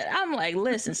 I'm like,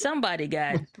 listen, somebody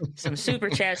got some super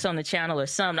chats on the channel or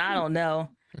something. I don't know.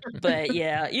 But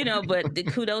but the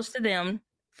kudos to them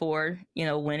for,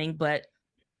 winning, but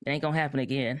it ain't gonna happen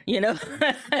again,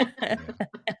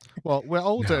 Well, we're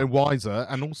older and wiser,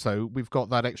 and also we've got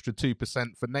that extra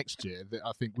 2% for next year that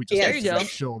I think we just have to make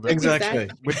sure that exactly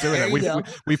we're doing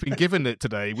it. We've been given it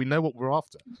today. We know what we're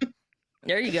after.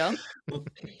 There you go.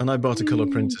 And I bought a color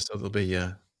printer, so there'll be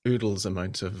oodles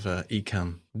amount of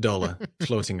eCam dollar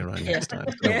floating around next time.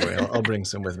 Don't worry, I'll bring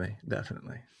some with me.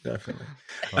 Definitely.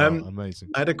 Amazing.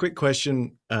 I had a quick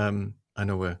question. I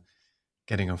know we're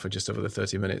getting on for just over the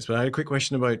 30 minutes, but I had a quick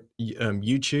question about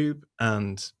YouTube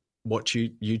and what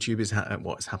YouTube is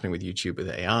what's happening with YouTube with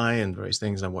AI and various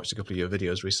things. I watched a couple of your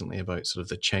videos recently about sort of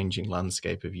the changing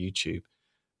landscape of YouTube.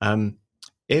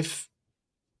 If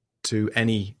to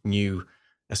any new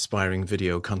aspiring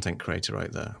video content creator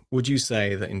out there, would you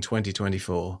say that in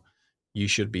 2024 you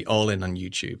should be all in on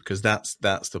YouTube, because that's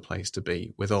the place to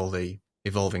be with all the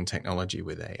evolving technology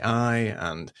with AI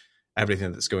and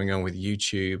everything that's going on with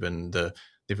YouTube, and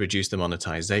they've reduced the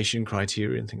monetization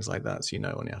criteria and things like that. So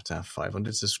only have to have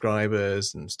 500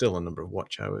 subscribers and still a number of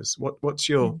watch hours. What's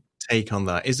your take on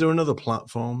that? Is there another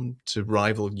platform to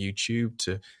rival YouTube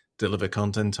to deliver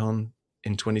content on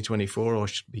in 2024, or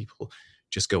should people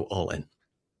just go all in?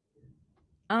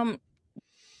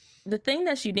 The thing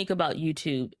that's unique about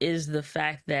YouTube is the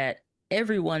fact that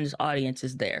everyone's audience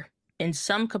is there in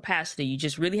some capacity. You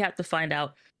just really have to find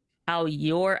out how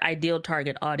your ideal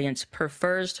target audience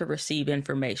prefers to receive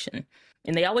information.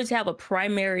 And they always have a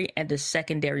primary and a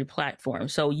secondary platform.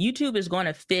 So YouTube is going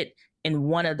to fit in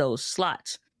one of those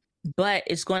slots, but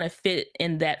it's going to fit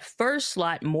in that first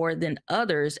slot more than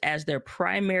others as their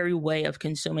primary way of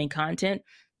consuming content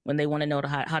when they want to know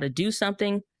how to do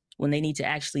something, when they need to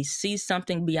actually see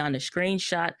something beyond a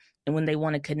screenshot, and when they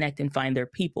want to connect and find their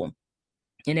people.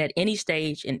 And at any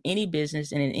stage, in any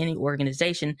business and in any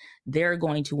organization, they're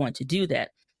going to want to do that.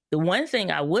 The one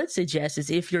thing I would suggest is,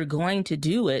 if you're going to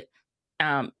do it,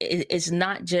 it's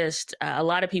not just a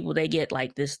lot of people, they get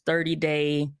like this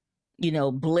 30-day,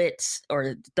 blitz,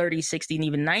 or 30, 60, and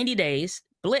even 90 days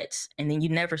blitz, and then you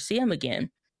never see them again.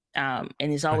 And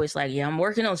it's always like, I'm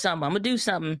working on something, I'm going to do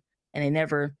something, and they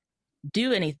never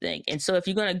do anything. And so if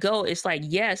you're going to go, it's like,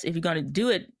 yes, if you're going to do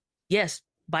it, yes,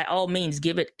 by all means,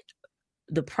 give it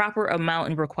the proper amount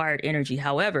and required energy.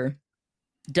 However,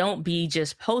 don't be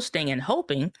just posting and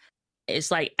hoping.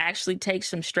 It's like, actually take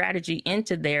some strategy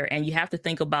into there, and you have to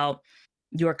think about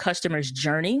your customer's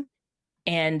journey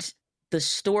and the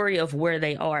story of where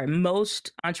they are.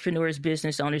 Most entrepreneurs,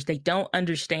 business owners, they don't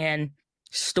understand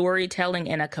storytelling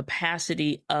and a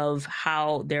capacity of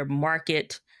how their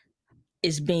market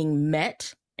is being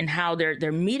met and how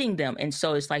they're meeting them. And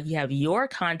so it's like, you have your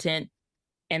content,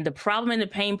 and the problem and the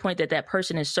pain point that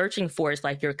person is searching for is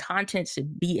like, your content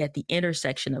should be at the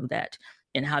intersection of that,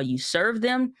 and how you serve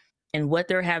them and what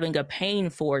they're having a pain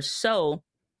for. So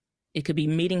it could be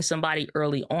meeting somebody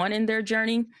early on in their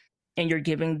journey and you're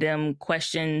giving them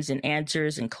questions and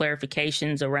answers and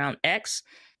clarifications around X.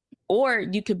 Or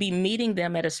you could be meeting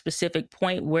them at a specific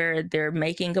point where they're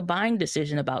making a buying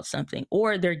decision about something,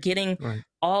 or they're getting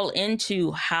all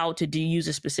into how to use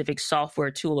a specific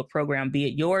software, tool, or program, be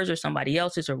it yours or somebody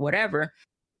else's or whatever.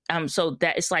 So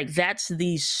that it's like, that's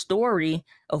the story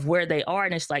of where they are.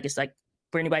 And it's like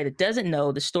for anybody that doesn't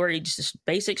know the story, just this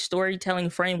basic storytelling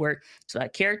framework. So a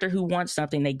character who wants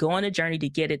something, they go on a journey to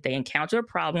get it. They encounter a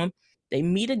problem. They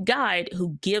meet a guide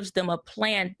who gives them a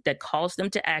plan that calls them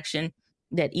to action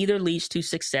that either leads to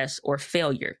success or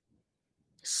failure.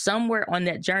 Somewhere on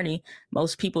that journey,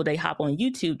 most people, they hop on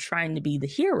YouTube trying to be the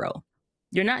hero.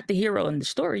 You're not the hero in the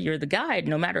story. You're the guide,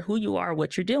 no matter who you are,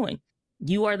 what you're doing.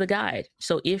 You are the guide.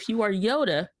 So if you are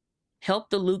Yoda,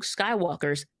 help the Luke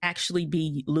Skywalkers actually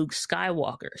be Luke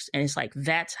Skywalkers. And it's like,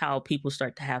 that's how people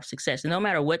start to have success. And no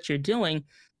matter what you're doing,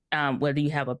 whether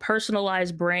you have a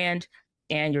personalized brand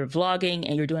and you're vlogging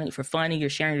and you're doing it for fun and you're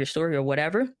sharing your story or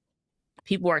whatever,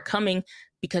 people are coming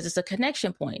because it's a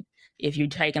connection point. If you're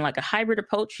taking like a hybrid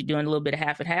approach, you're doing a little bit of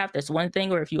half and half, that's one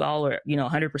thing. Or if you all are,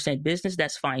 100% business,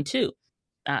 that's fine too.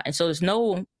 And so there's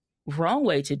no wrong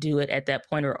way to do it at that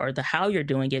point, or the how you're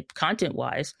doing it content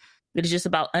wise. It is just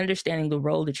about understanding the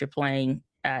role that you're playing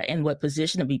and what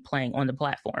position to be playing on the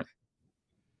platform.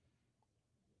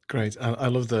 Great. I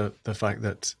love the fact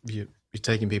that you're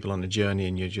taking people on a journey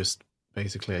and you're just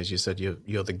basically, as you said,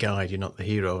 you're the guide, you're not the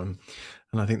hero. And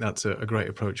I think that's a great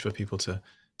approach for people to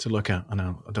look at. And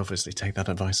I'd obviously take that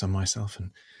advice on myself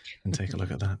and take a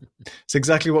look at that. It's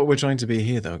exactly what we're trying to be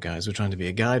here, though, guys. We're trying to be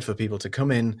a guide for people to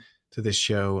come in to this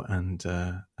show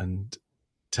and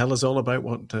tell us all about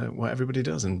what everybody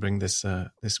does and bring this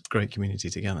great community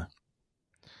together.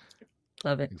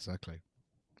 Love it. Exactly.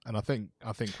 And I think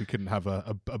we couldn't have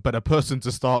a better person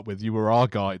to start with. You were our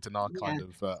guide and our kind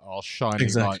of our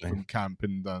shining light from camp.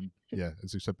 And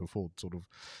as you said before, sort of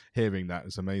hearing that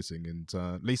is amazing.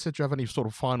 And Lisa, do you have any sort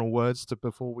of final words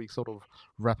before we sort of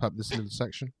wrap up this little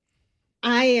section?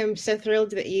 I am so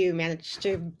thrilled that you managed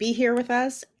to be here with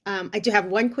us. I do have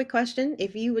one quick question.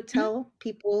 If you would tell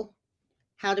people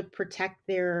how to protect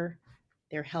their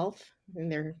health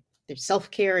and their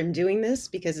self-care in doing this,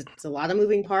 because it's a lot of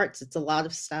moving parts, it's a lot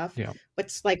of stuff. Yeah.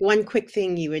 What's like one quick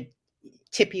thing you would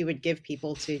give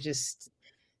people to just,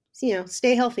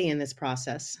 stay healthy in this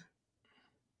process?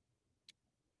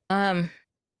 I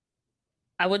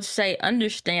would say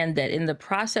understand that in the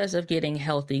process of getting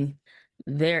healthy,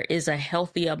 there is a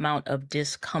healthy amount of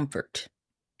discomfort,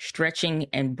 stretching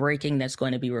and breaking that's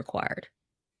going to be required.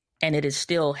 And it is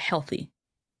still healthy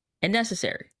and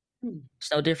necessary.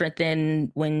 It's no different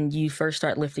than when you first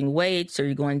start lifting weights or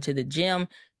you're going to the gym.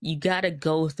 You got to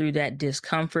go through that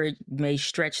discomfort. You may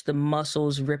stretch the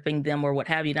muscles, ripping them or what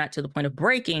have you, not to the point of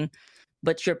breaking,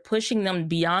 but you're pushing them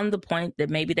beyond the point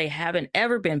that maybe they haven't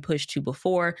ever been pushed to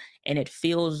before, and it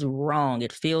feels wrong.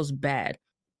 It feels bad.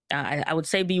 I would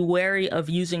say be wary of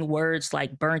using words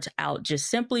like burnt out, just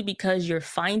simply because you're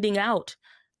finding out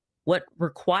what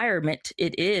requirement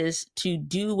it is to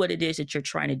do what it is that you're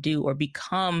trying to do, or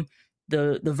become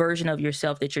the version of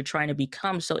yourself that you're trying to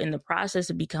become. So in the process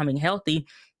of becoming healthy,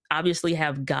 obviously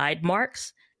have guide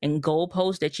marks and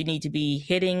goalposts that you need to be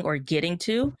hitting or getting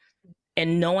to,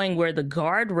 and knowing where the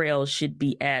guardrails should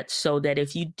be at, so that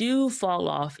if you do fall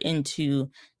off into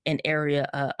an area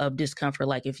of discomfort,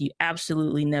 like if you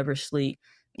absolutely never sleep,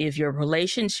 if your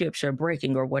relationships are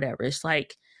breaking or whatever, it's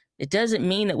like, it doesn't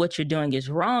mean that what you're doing is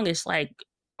wrong. It's like,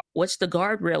 what's the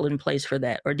guardrail in place for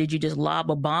that? Or did you just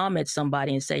lob a bomb at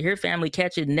somebody and say, here, family,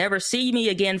 catch it, never see me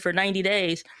again for 90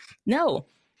 days? No.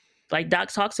 Like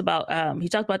Doc talks about, he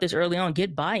talked about this early on,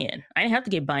 get buy-in. I didn't have to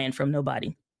get buy-in from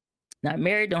nobody. Not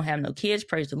married, don't have no kids,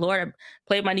 praise the Lord. I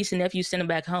play with my niece and nephew, send them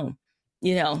back home.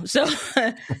 So,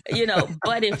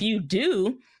 but if you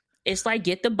do, it's like,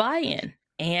 get the buy-in.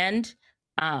 And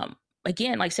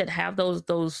again, like I said, have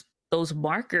those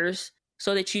markers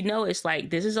so that it's like,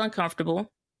 this is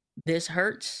uncomfortable, this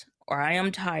hurts, or I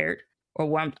am tired, or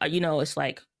where it's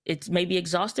like, it's maybe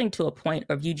exhausting to a point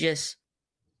of the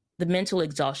mental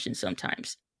exhaustion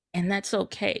sometimes. And that's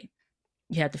okay.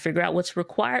 You have to figure out what's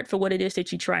required for what it is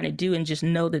that you're trying to do, and just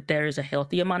know that there is a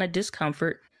healthy amount of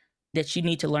discomfort that you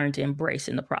need to learn to embrace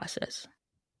in the process.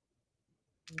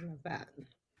 I love that.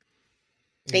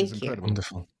 Thank you.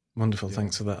 Wonderful. Yeah.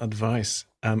 Thanks for that advice.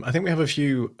 I think we have a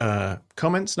few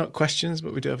comments, not questions,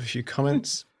 but we do have a few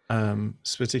comments,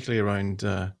 particularly around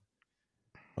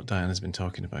what Diana's been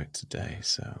talking about today.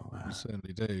 So we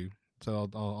certainly do. So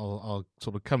I'll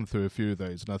sort of come through a few of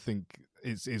those, and I think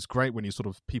it's great when you sort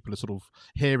of people are sort of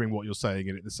hearing what you're saying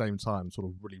and at the same time sort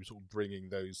of really sort of bringing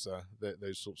those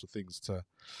sorts of things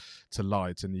to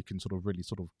light, and you can sort of really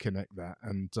sort of connect that.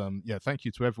 And thank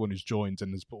you to everyone who's joined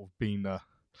and has sort of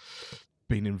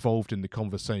been involved in the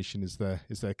conversation as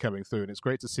they're coming through, and it's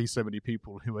great to see so many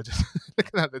people who are just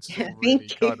that's really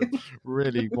kind of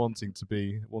really wanting to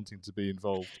be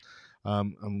involved.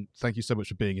 And thank you so much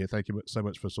for being here. Thank you so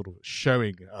much for sort of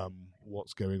showing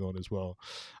what's going on as well,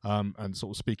 and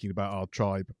sort of speaking about our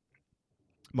tribe.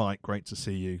 Mike, great to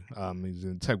see you. He's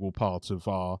an integral part of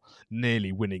our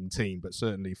nearly winning team, but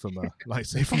certainly from a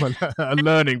a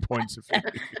learning point of view,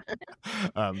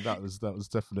 that was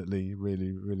definitely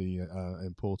really, really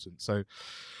important. So,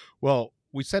 well,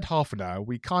 we said half an hour.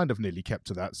 We kind of nearly kept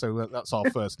to that. So that's our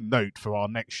first note for our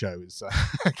next show. Is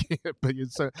but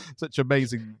it's such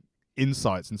amazing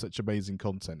insights and such amazing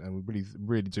content, and we really,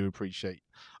 really do appreciate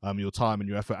your time and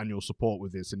your effort and your support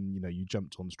with this. And you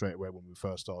jumped on straight away when we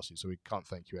first asked you, so we can't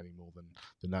thank you any more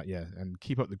than that. Yeah, and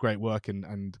keep up the great work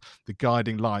and the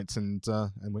guiding lights, and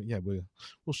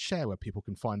we'll share where people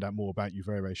can find out more about you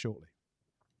very, very shortly.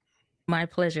 My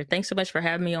pleasure. Thanks so much for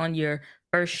having me on your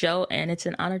first show, and it's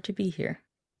an honor to be here.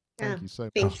 Thank you so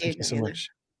much. Thank you so much.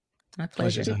 My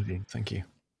pleasure. To have you. Thank you.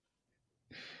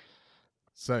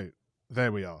 So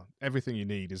there we are. Everything you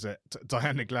need is at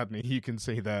Diana Gladney. You can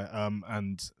see there,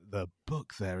 and the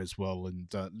book there as well.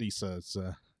 And Lisa's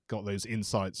got those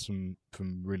insights from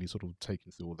really sort of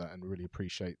taking through all that, and really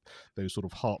appreciate those sort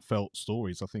of heartfelt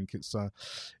stories. I think it's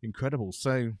incredible.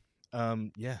 So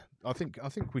I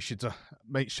think we should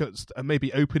make sure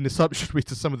maybe open this up, should we,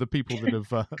 to some of the people that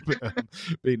have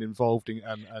been involved in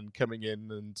and coming in,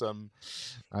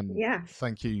 and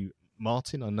thank you,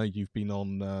 Martin. I know you've been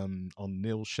on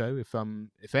Neil's show.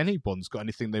 If anyone's got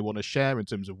anything they want to share in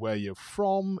terms of where you're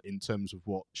from, in terms of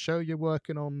what show you're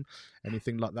working on,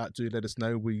 anything like that, do let us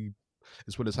know. We,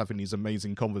 as well as having these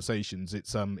amazing conversations,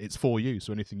 it's for you.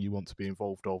 So anything you want to be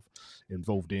involved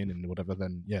in and whatever,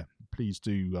 then please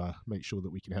do make sure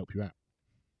that we can help you out.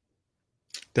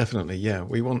 Definitely, yeah.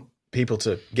 We want people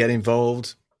to get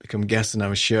involved, become guests on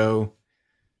our show,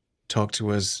 talk to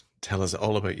us, tell us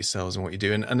all about yourselves and what you're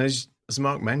doing. And as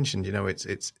Mark mentioned,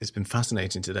 it's been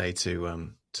fascinating today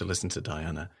to listen to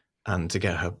Diana and to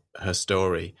get her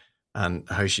story and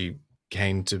how she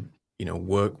came to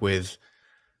work with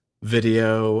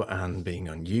video and being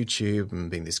on YouTube and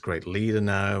being this great leader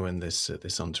now and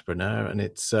this entrepreneur. And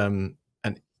it's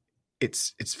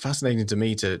fascinating to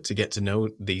me to get to know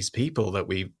these people that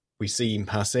we see in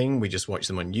passing. We just watch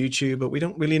them on YouTube, but we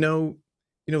don't really know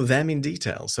them in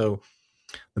detail. So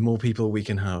the more people we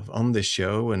can have on this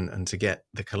show and to get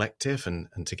the collective and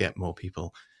to get more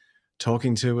people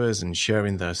talking to us and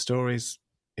sharing their stories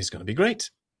is going to be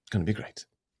great. It's going to be great.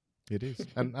 It is,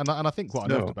 and I think what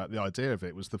I loved about the idea of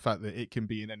it was the fact that it can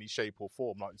be in any shape or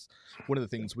form. Like, one of the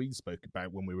things we spoke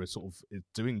about when we were sort of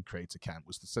doing Creator Camp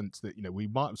was the sense that we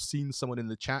might have seen someone in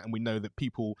the chat, and we know that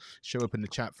people show up in the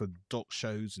chat for doc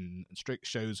shows and strict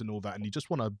shows and all that, and you just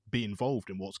want to be involved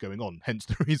in what's going on. Hence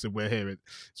the reason we're here,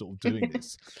 sort of doing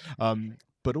this.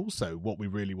 But also what we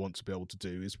really want to be able to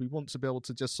do is we want to be able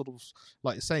to just sort of,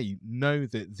 like I say, know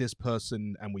that this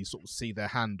person, and we sort of see their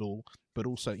handle, but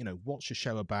also, what's your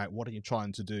show about? What are you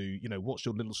trying to do? What's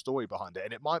your little story behind it?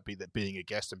 And it might be that being a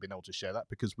guest and being able to share that,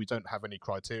 because we don't have any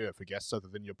criteria for guests other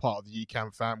than you're part of the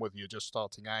Ecamm fam, whether you're just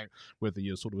starting out, whether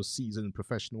you're sort of a seasoned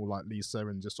professional like Lisa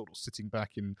and just sort of sitting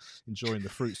back and enjoying the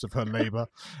fruits of her labor.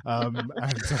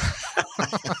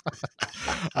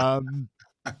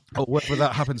 Or whatever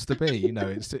that happens to be,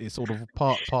 it's sort of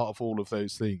part of all of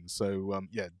those things. So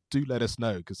do let us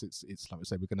know, because it's like I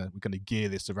say, we're gonna gear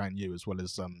this around you as well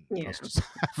as us just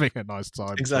having a nice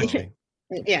time. Exactly.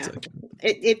 Yeah,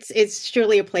 it's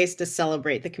truly a place to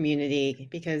celebrate the community,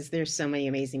 because there's so many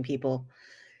amazing people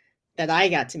that I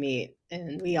got to meet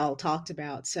and we all talked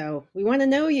about. So we want to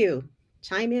know you.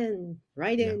 Chime in,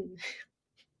 write in.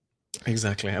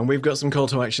 Exactly. And we've got some call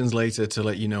to actions later to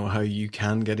let you know how you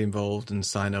can get involved and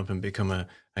sign up and become a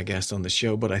guest on the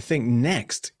show. But I think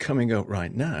next, coming up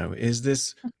right now, is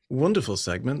this wonderful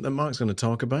segment that Mark's going to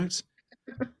talk about.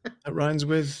 That rhymes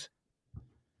with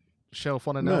shelf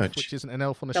on an merch. elf, which isn't an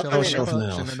elf on a shelf. Oh, shelf on an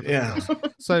elf. Yeah.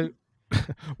 So,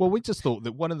 well, we just thought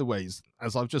that one of the ways,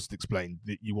 as I've just explained,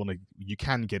 that you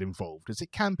can get involved is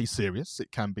it can be serious.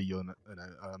 It can be an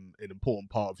important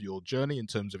part of your journey in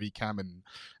terms of Ecamm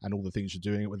and all the things you're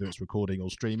doing, whether it's recording or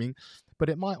streaming. But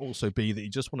it might also be that you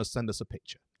just want to send us a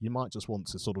picture. You might just want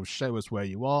to sort of show us where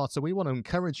you are. So we want to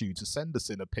encourage you to send us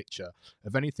in a picture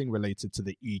of anything related to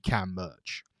the Ecamm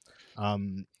merch.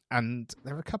 And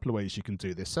there are a couple of ways you can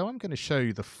do this. So I'm going to show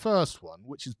you the first one,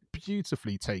 which is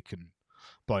beautifully taken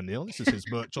by Neil. This is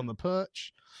his merch on the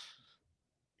perch.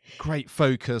 Great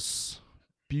focus,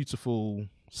 beautiful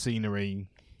scenery.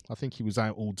 I think he was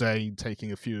out all day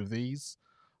taking a few of these.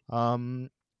 And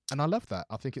I love that.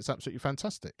 I think it's absolutely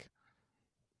fantastic.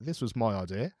 This was my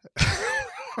idea.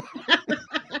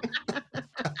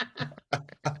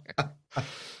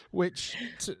 which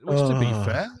to be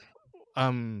fair,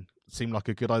 seemed like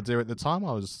a good idea at the time.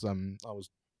 I was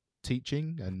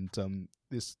teaching, and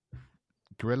this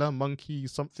gorilla monkey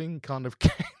something kind of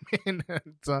came in,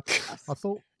 and I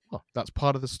thought, oh, that's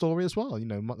part of the story as well. You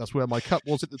know, that's where my cup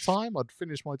was at the time. I'd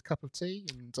finished my cup of tea,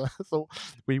 and I thought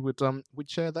we'd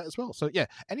share that as well. So yeah,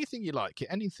 anything you like,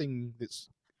 anything that's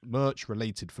merch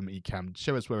related from Ecamm,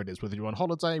 show us where it is, whether you're on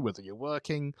holiday, whether you're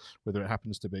working, whether it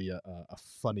happens to be a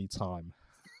funny time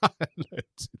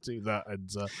to do that, and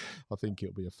I think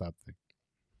it'll be a fab thing.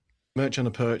 Merch on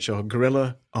a perch or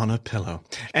gorilla on a pillow,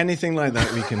 anything like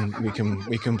that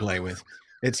we can play with.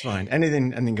 It's fine.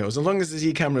 Anything goes, as long as it's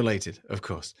Ecamm related, of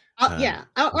course. Yeah.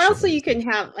 Or also you can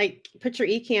have put your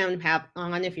Ecamm app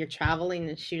on if you're traveling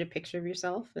and shoot a picture of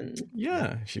yourself, and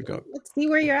if you've got. Let's see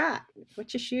where you're at,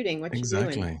 what you're shooting, what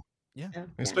you're doing. Yeah.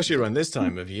 Especially around this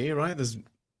time of year, right? There's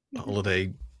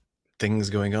holiday things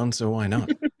going on, so why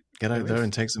not get out there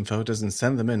and take some photos and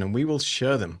send them in, and we will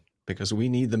share them because we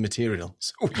need the material,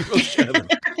 so we will share them.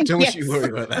 Don't you worry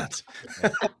about that.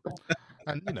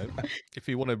 And, you know, if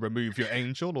you want to remove your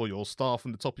angel or your star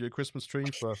from the top of your Christmas tree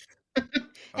for...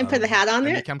 and put the hat on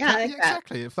there? Yeah,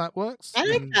 exactly, if that works. I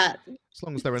like that. As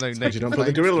long as there are no negative... You don't put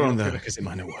the gorilla on there because it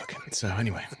might not work. So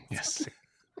anyway, yes.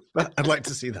 But I'd like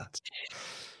to see that.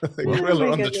 The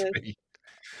gorilla on the tree.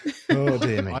 Oh,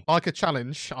 dear me. I like a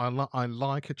challenge. I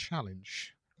like a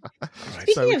challenge. Right.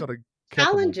 Speaking of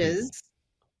challenges...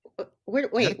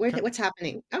 Wait, what's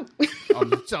happening? Oh,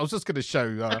 I was just going to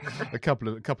show a couple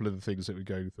of the things that we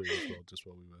go through as well, just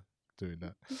while we were doing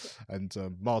that. And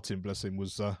Martin, bless him,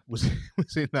 was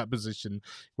in that position.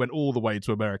 Went all the way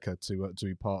to America to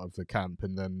be part of the camp,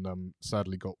 and then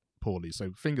sadly got poorly.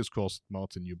 So fingers crossed,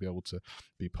 Martin, you'll be able to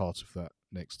be part of that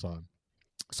next time.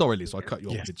 Sorry, Lisa, I cut you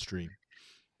off midstream.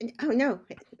 Oh no,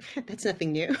 that's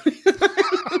nothing new.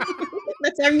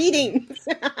 That's our meeting.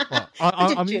 Well,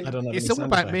 I mean, it's all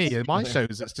about me. In my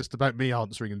shows, it's just about me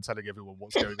answering and telling everyone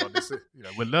what's going on.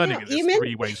 We're learning in this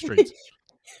three-way street.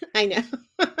 I know.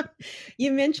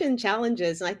 You mentioned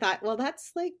challenges, and I thought, well,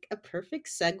 that's like a perfect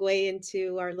segue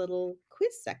into our little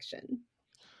quiz section.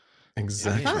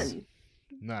 Exactly. Fun.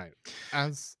 No,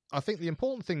 as I think the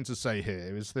important thing to say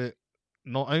here is that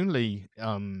not only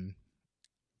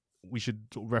we should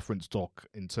reference Doc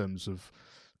in terms of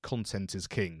content is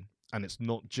king, and it's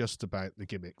not just about the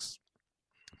gimmicks,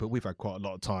 but we've had quite a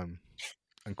lot of time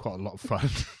and quite a lot of fun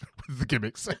with the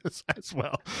gimmicks as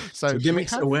well. So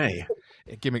gimmicks away.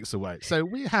 Gimmicks away. So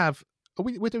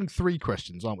we're doing 3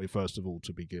 questions, aren't we, first of all,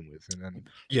 to begin with? And then,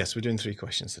 yes, we're doing 3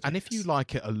 questions today. And if you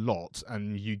like it a lot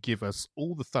and you give us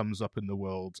all the thumbs up in the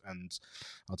world and,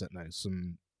 I don't know,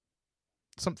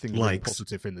 something really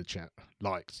positive in the chat.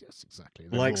 Likes, yes, exactly.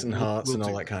 Then likes and hearts and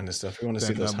all that kind of stuff. We want to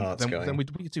see those hearts going. Then we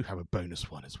do have a bonus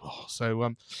one as well.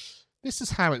 So this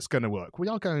is how it's going to work. We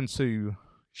are going to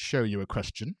show you a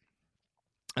question,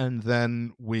 and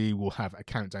then we will have a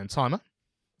countdown timer,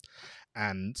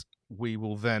 and we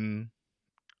will then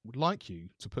would like you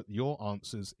to put your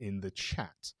answers in the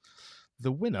chat.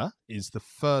 The winner is the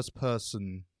first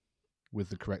person with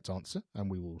the correct answer, and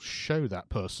we will show that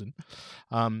person.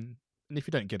 And if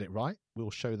you don't get it right,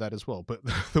 we'll show that as well. But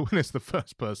the winner's the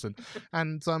first person.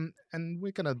 And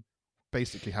we're going to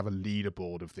basically have a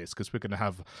leaderboard of this because we're going to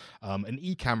have an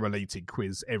Ecamm-related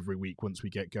quiz every week once we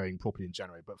get going properly in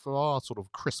January. But for our sort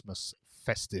of Christmas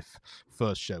festive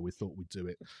first show, we thought we'd do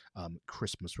it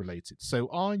Christmas-related. So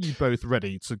are you both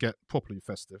ready to get properly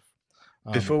festive?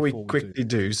 Before we quickly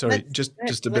do, sorry,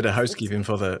 just a bit of housekeeping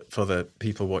for the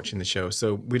people watching the show.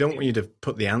 So we don't want you to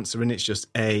put the answer in. It's just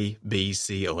A, B,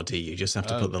 C, or D. You just have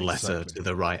to put the letter to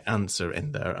the right answer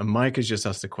in there. And Mike has just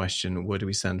asked a question, where do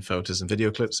we send photos and video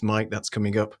clips? Mike, that's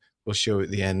coming up. We'll show you at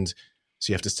the end.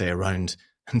 So you have to stay around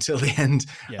until the end.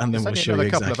 Yeah, and then we'll show you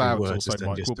exactly where to send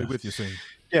your stuff. We'll be with you soon.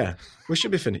 Yeah, we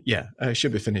should be finished. Yeah,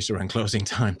 should be finished around closing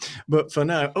time. But for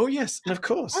now, oh yes, and of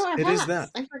course, it is that.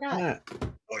 I forgot.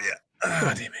 Oh yeah.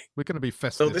 Oh, dear me. We're going to be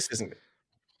festive. Oh, this isn't.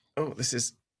 Oh, this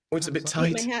is. Oh, it's a bit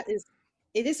tight. My hat is.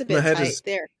 It is a bit tight.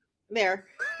 There.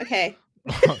 Okay.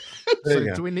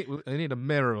 So do we need a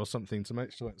mirror or something to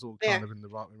make sure it's all kind of in the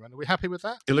right way around? Are we happy with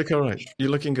that? You look all right.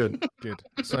 You're looking good. Good.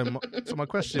 So my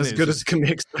question is as good as can be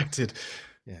expected.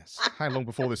 Yes. How long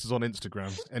before this is on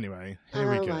Instagram? Anyway, here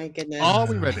we go. Oh my goodness. Are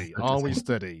we ready? Are we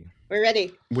steady? We're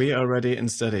ready. We are ready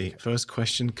and steady. First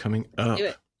question coming up. Do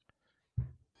it.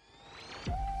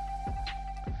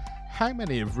 how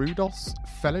many of Rudolph's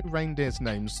fellow reindeer's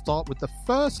names start with the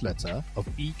first letter of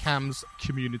ECAM's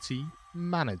community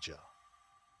manager?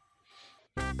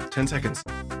 10 seconds.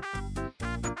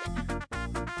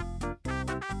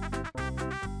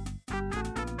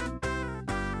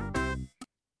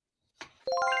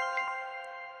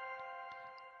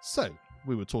 So,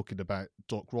 we were talking about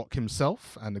Doc Rock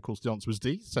himself, and of course the answer was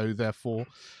D. So, therefore,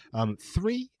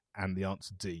 3 and the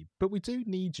answer D. But we do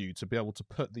need you to be able to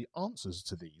put the answers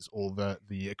to these, or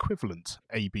the equivalent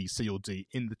A, B, C, or D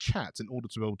in the chat in order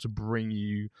to be able to bring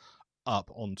you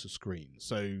up onto screen.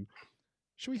 So,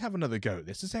 should we have another go at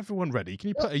this? Is everyone ready? Can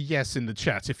you put a yes in the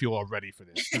chat if you are ready for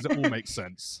this? Does it all make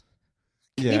sense?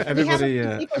 Yeah,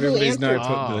 everybody's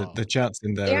now put the chats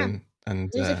in there. Yeah.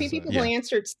 And there's a few people who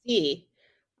answered C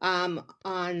on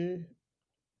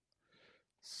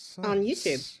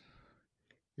YouTube.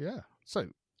 Yeah. So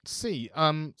C.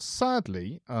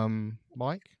 Sadly,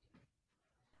 Mike.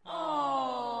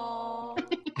 Oh.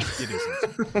 It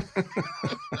isn't.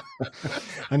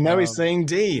 And now he's saying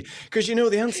D because you know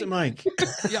the answer, Mike.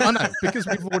 Yeah, I know, because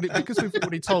we've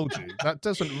already told you. That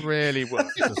doesn't really work,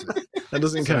 does it? That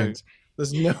doesn't count.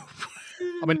 There's no.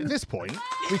 I mean, at this point,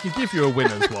 we can give you a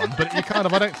winner's one, but I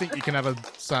don't think you can have a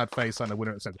sad face and a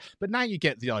winner at the center. But now you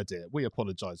get the idea. We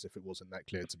apologise if it wasn't that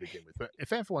clear to begin with. But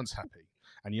if everyone's happy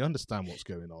and you understand what's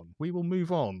going on, we will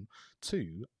move on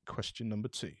to question number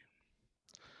 2.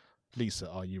 Lisa,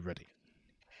 are you ready?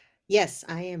 Yes,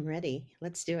 I am ready.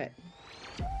 Let's do it.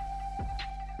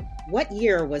 What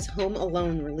year was Home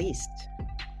Alone released?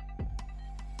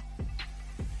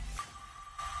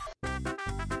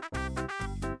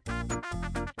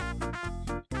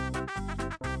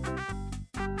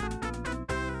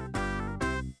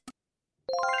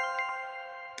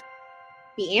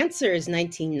 The answer is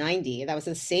 1990. That was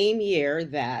the same year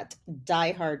that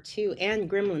Die Hard 2 and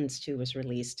Gremlins 2 was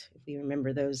released. If you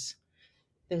remember those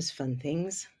fun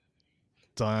things.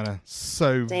 Diana,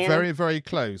 very, very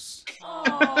close.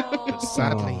 But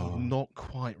sadly, not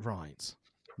quite right.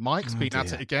 Mike's been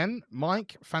at it again.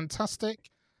 Mike, fantastic.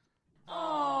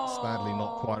 Sadly,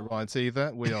 not quite right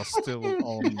either. We are still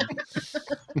on.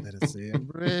 Let us see. I'm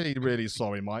really, really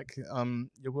sorry, Mike.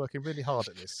 You're working really hard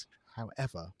at this.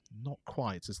 However, not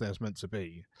quite as there's meant to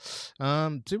be.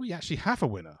 Do we actually have a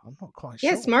winner? I'm not quite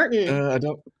sure. Yes, Martin. I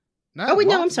don't. No, oh, wait,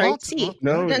 no, I'm sorry. C.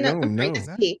 No.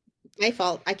 C. My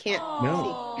fault. I can't.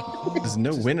 No. There's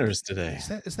no winners today.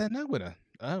 Is there no winner?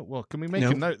 Oh, well, can we make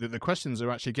a note that the questions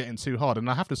are actually getting too hard? And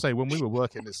I have to say, when we were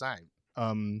working this out,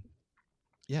 when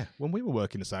we were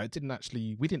working this out,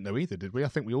 we didn't know either, did we? I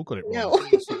think we all got it wrong. No.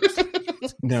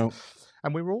 No.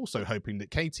 And we were also hoping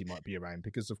that Katie might be around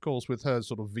because, of course, with her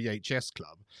sort of VHS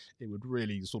club, it would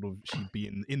really she'd be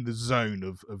in the zone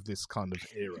of this kind of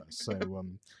era. So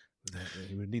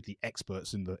we would need the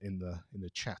experts in the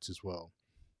chat as well.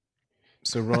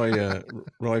 So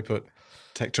Roy put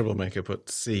Tech Troublemaker put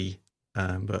C,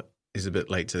 but he's a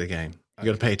bit late to the game. You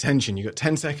got to pay attention. You got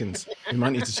 10 seconds. We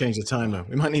might need to change the timer.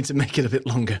 We might need to make it a bit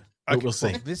longer. But we'll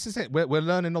see. Well, this is it. We're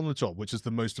learning on the job, which is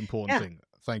the most important thing.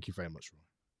 Thank you very much, Roy.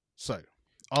 So,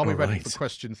 are we ready for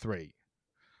question 3?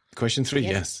 Question 3,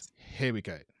 yes. Here we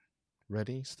go.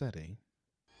 Ready, steady.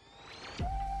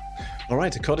 All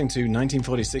right, according to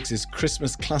 1946's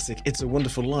Christmas classic, It's a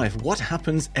Wonderful Life, what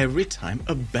happens every time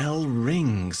a bell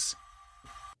rings?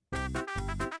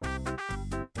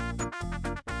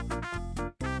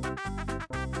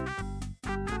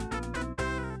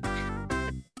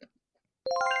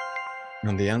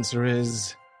 And the answer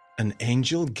is, an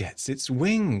angel gets its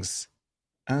wings.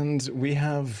 And we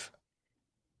have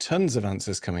tons of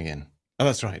answers coming in. Oh,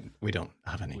 that's right. We don't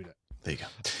have any. There you go.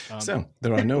 So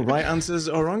there are no right answers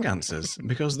or wrong answers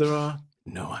because there are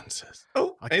no answers.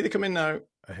 Oh, A, they come in now.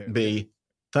 B,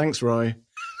 thanks, Roy.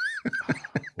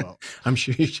 Well, I'm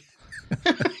sure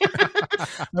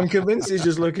I'm convinced he's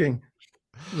just looking.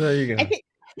 There you go.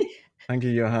 Thank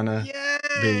you, Johanna. Yay!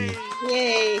 B.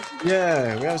 Yay!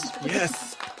 Yeah,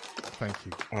 yes. Thank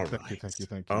you. Thank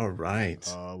you. All right.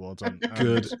 Well done.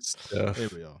 Good stuff. Here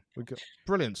we are. We've got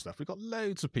brilliant stuff. We've got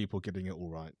loads of people getting it all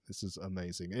right. This is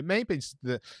amazing. It may be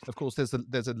that, of course, there's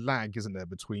a lag, isn't there,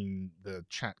 between the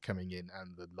chat coming in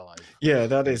and the live. Yeah,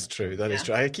 that is true. That is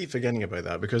true. I keep forgetting about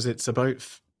that because it's about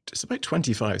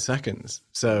 25 seconds.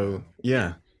 So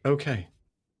yeah, okay.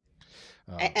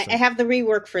 I have the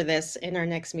rework for this in our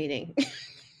next meeting.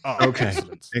 Oh, okay,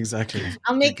 excellent. Exactly.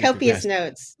 I'll make copious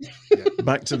notes. Yeah.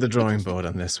 Back to the drawing board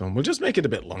on this one. We'll just make it a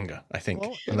bit longer, I think.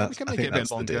 Well, and we can make it a bit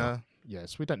longer. Deal.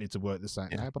 Yes, we don't need to work this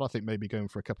out now, but I think maybe going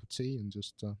for a cup of tea and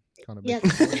just kind of... Yes.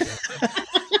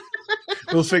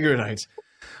 We'll figure it out.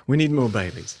 We need more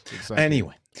Baileys. Exactly.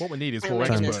 Anyway. What we need is more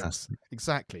experts.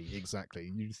 Exactly.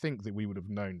 You'd think that we would have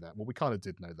known that. Well, we kind of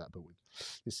did know that, but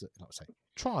this is, like I say,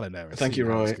 trial and error. Thank you,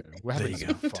 Roy. There you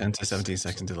go. 10 to 17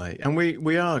 second delay. And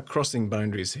we are crossing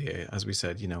boundaries here. As we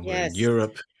said, we're in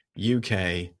Europe,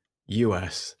 UK,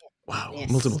 US. Wow. Yes.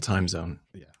 Multiple time zone.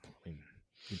 Yeah. I mean,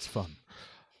 it's fun.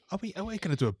 Are we going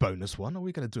to do a bonus one? Are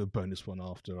we going to do a bonus one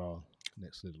after our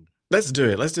next little... Let's do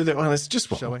it. Let's do that. Well, it's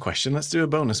just one question. Let's do a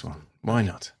bonus one. Why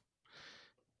not?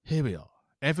 Here we are.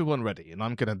 Everyone ready? And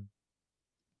I'm gonna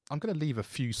leave a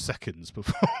few seconds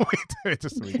before we do it.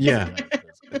 Just so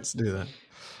let's do that.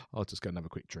 I'll just go and have a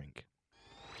quick drink.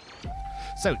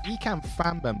 So, eCamp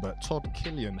fan member Todd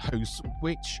Killian hosts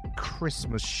which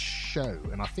Christmas show?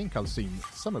 And I think I've seen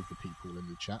some of the people in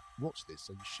the chat watch this,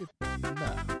 so you should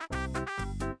know.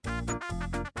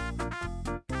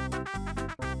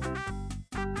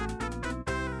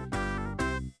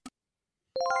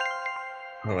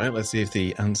 All right, let's see if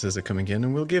the answers are coming in,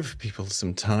 and we'll give people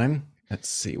some time. Let's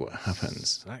see what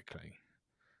happens. Exactly.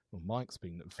 Well, Mike's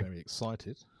been very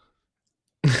excited.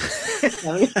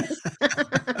 Love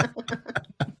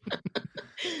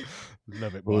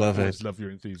it. Mike. Love it. Love your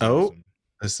enthusiasm. Oh,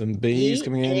 there's some B's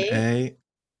coming in. A.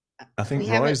 I think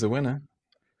Roy's the winner.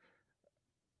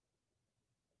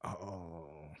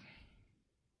 Oh.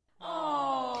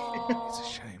 It's a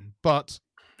shame. But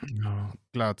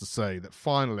glad to say that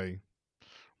finally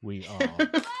we are.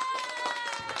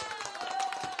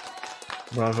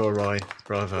 Bravo, Roy.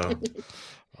 Bravo.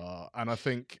 And I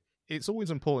think it's always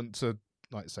important to,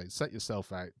 like I say, set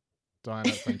yourself out.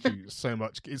 Diana, thank you so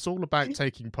much. It's all about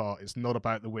taking part. It's not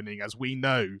about the winning, as we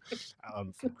know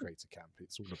from Creator Camp.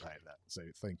 It's all about that. So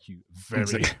thank you very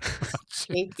much.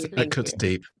 Thank you. That cuts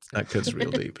deep. That cuts real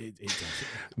deep. It does.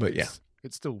 But yeah.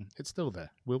 It's still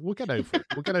there. We'll get over it.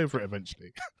 We'll get over it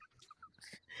eventually.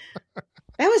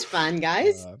 That was fun,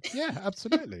 guys. Yeah,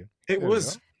 absolutely. It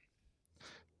was.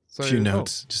 So, a few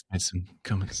notes, just made some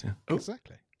comments. Yeah.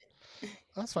 Exactly.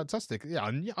 That's fantastic. Yeah,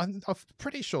 I'm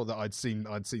pretty sure that I'd seen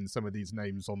some of these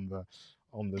names on the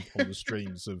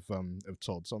streams of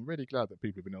Todd. So I'm really glad that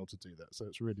people have been able to do that. So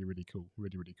it's really, really cool.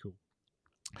 Really, really cool.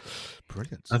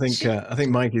 Brilliant. I think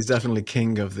Mike is definitely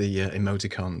king of the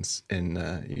emoticons in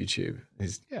YouTube.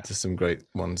 There's some great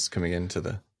ones coming into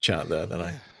the chat there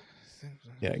that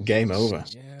game over.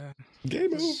 Yeah.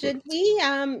 Game over. Should we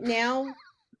now?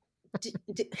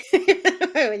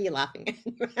 What are you laughing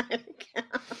at?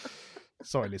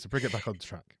 Sorry, Lisa. Bring it back on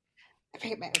track.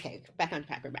 Bring it back. Okay, back on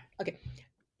track. We're back. Okay,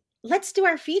 let's do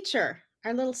our feature,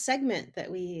 our little segment that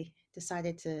we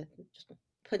decided to just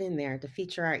put in there to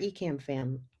feature our eCam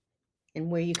fam and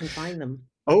where you can find them.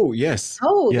 Oh yes.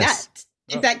 Oh yes.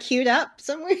 Is that queued up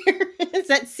somewhere? Is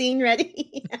that scene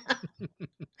ready?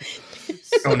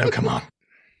 Oh no! Come on.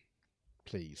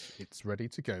 Please, it's ready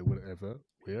to go whenever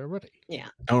we are ready. Yeah.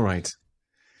 All right.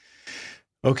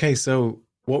 Okay, so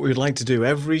what we would like to do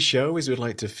every show is we'd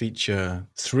like to feature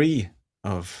 3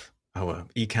 of our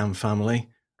eCam family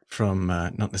from,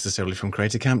 not necessarily from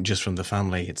Creator Camp, just from the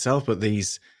family itself, but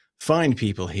these fine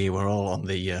people here were all on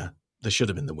the should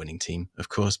have been the winning team, of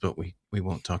course, but we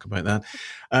won't talk about that.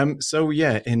 So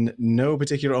yeah, in no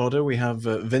particular order, we have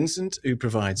Vincent, who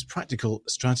provides practical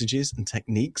strategies and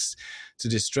techniques to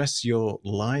distress your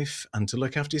life and to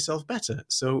look after yourself better.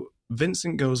 So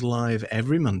Vincent goes live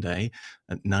every Monday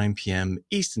at 9 p.m.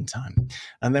 Eastern Time.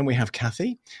 And then we have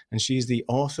Kathy, and she's the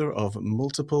author of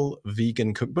multiple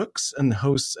vegan cookbooks and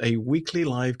hosts a weekly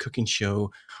live cooking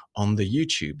show on the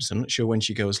YouTube. So I'm not sure when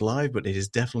she goes live, but it is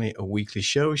definitely a weekly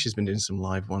show. She's been doing some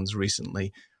live ones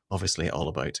recently, obviously all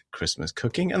about Christmas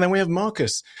cooking. And then we have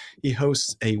Marcus. He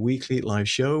hosts a weekly live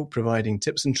show providing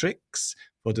tips and tricks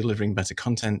for delivering better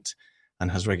content, and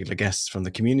has regular guests from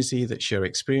the community that share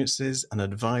experiences and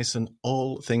advice on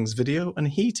all things video. And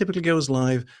he typically goes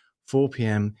live 4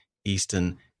 p.m.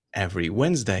 Eastern every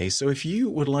Wednesday. So if you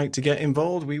would like to get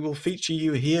involved, we will feature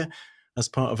you here as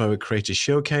part of our Creator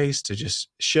Showcase to just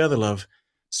share the love,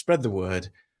 spread the word,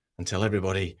 and tell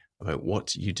everybody about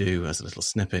what you do as a little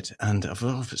snippet. And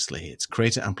obviously, it's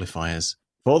Creator Amplifiers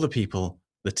for the people,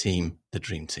 the team, the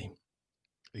dream team.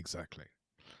 Exactly.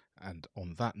 And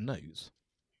on that note,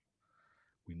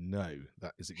 we know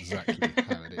that is exactly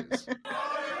how it is.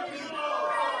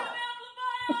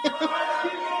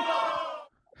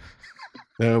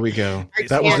 There we go.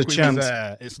 That was the chant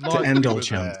it's to end all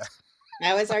chant.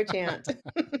 That was our chant.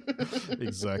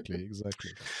 Exactly.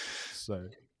 So,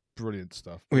 brilliant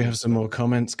stuff. We have some more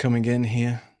comments coming in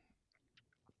here.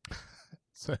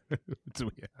 So, do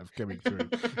we have coming through?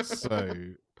 So,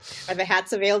 are the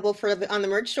hats available on the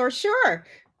merch store? Sure.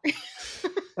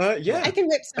 Yeah, I can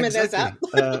whip some of those up.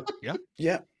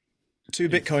 Yeah. 2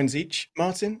 Bitcoins each,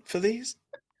 Martin, for these.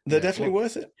 They're definitely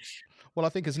worth it. Well, I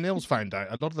think as Neil's found out,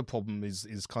 a lot of the problem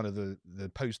is kind of the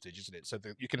postage, isn't it? So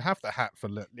you can have the hat for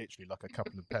literally like a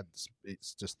couple of pence.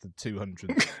 It's just the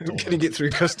 $200. Getting it through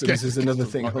customs is another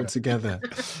thing altogether.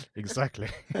 Exactly.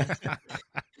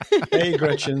 Hey,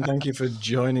 Gretchen, thank you for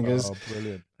joining us. Oh,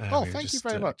 brilliant. Thank you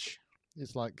very much.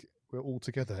 It's like we're all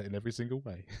together in every single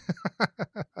way.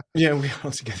 Yeah, we're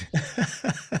all together.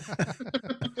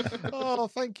 Oh,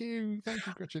 thank you,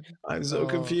 Gretchen. I'm so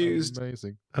confused.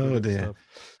 Amazing. Oh dear.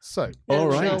 So, all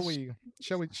right.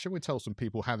 Shall we tell some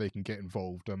people how they can get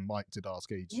involved? And Mike did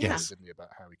ask ages, didn't he, about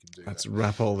how we can do that. Let's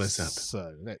wrap all this up.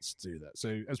 So let's do that.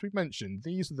 So as we've mentioned,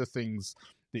 these are the things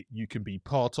that you can be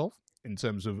part of in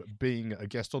terms of being a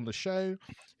guest on the show.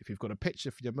 If you've got a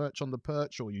picture for your merch on the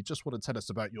perch, or you just want to tell us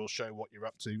about your show, what you're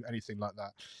up to, anything like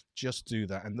that, just do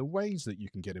that. And the ways that you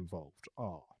can get involved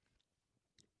are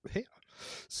here.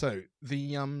 So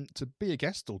the to be a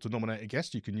guest or to nominate a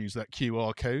guest, you can use that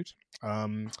QR code,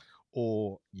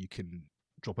 or you can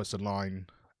drop us a line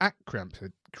at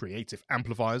Creative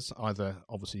Amplifiers, either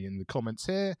obviously in the comments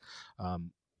here,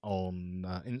 on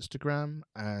Instagram,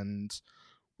 and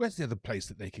where's the other place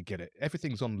that they could get it?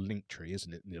 Everything's on Linktree,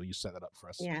 isn't it, Neil? You set that up for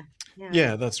us.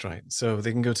 Yeah, that's right. So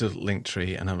they can go to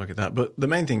Linktree and have a look at that. But the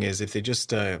main thing is, if they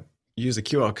just use a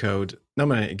QR code,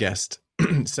 nominate a guest,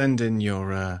 send in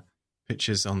your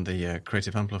pictures on the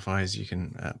Creative Amplifiers, you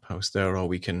can post there, or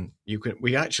we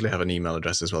actually have an email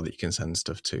address as well that you can send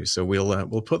stuff to. So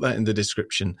we'll put that in the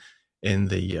description, in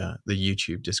the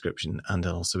YouTube description, and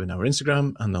also in our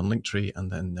Instagram and on Linktree,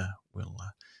 and then we'll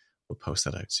post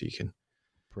that out so you can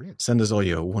send us all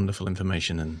your wonderful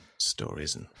information and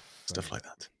stories and stuff like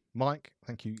that. Mike,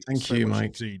 thank you. Thank you, much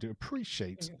Mike. Indeed.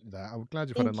 Appreciate that. I'm glad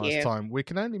you've had a nice time. We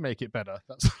can only make it better.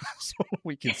 That's all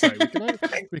we can say.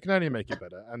 We can only make it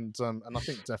better. And I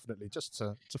think definitely just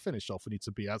to finish off, we need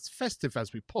to be as festive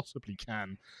as we possibly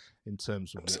can in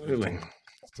terms of absolutely.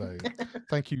 So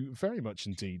thank you very much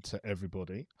indeed to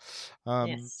everybody.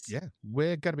 Yes. Yeah,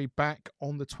 we're going to be back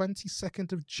on the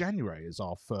 22nd of January as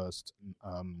our first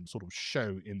sort of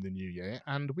show in the new year,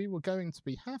 and we were going to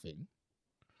be having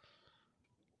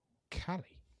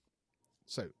Callie.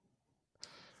 So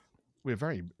we're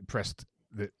very impressed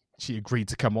that she agreed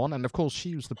to come on, and of course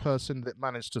she was the person that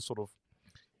managed to sort of,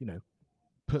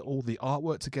 put all the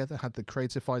artwork together, had the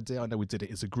creative idea. I know we did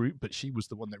it as a group, but she was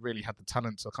the one that really had the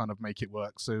talent to kind of make it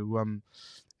work. So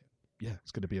yeah,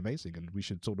 it's going to be amazing, and we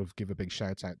should sort of give a big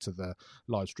shout out to the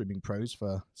live streaming pros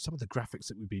for some of the graphics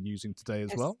that we've been using today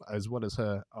as well as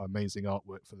her amazing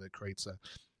artwork for the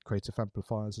Creative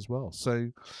Amplifiers as well. So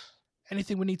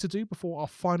anything we need to do before our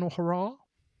final hurrah?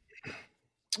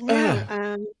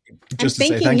 Just to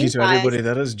say thank you to everybody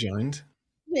that has joined.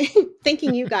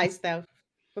 Thanking you guys, though,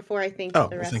 before I thank the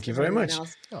rest. Thank you very much.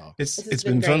 Else. It's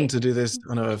been fun to do this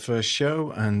on our first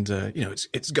show, and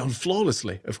it's gone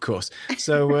flawlessly, of course.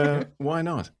 So why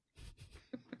not?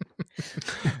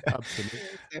 Absolutely.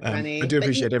 So funny. I do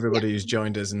appreciate everybody who's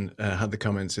joined us and had the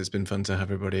comments. It's been fun to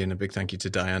have everybody, and a big thank you to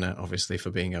Diana, obviously, for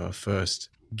being our first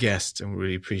guest, and we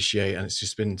really appreciate it. And it's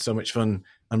just been so much fun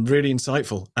and really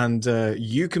insightful. And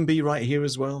you can be right here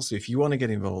as well. So if you want to get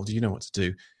involved, you know what to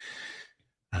do.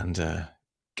 And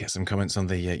get some comments on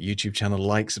the YouTube channel,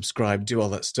 like, subscribe, do all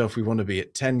that stuff. We want to be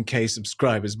at 10K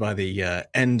subscribers by the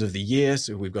end of the year.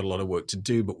 So we've got a lot of work to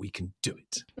do, but we can do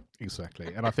it.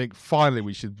 Exactly. And I think finally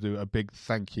we should do a big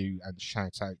thank you and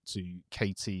shout out to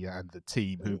Katie and the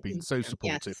team who've been so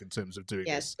supportive in terms of doing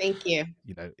this. Yes, thank you.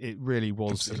 It really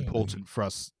was important for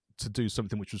us to do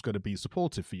something which was going to be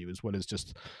supportive for you, as well as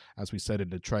just, as we said in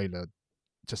the trailer,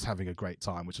 just having a great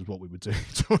time, which is what we were doing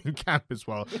during camp as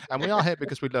well. And we are here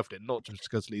because we loved it, not just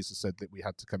because Lisa said that we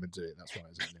had to come and do it. That's why,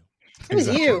 isn't it, Neil? That was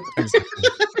you.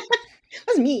 That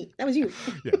was me. That was you.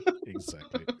 Yeah,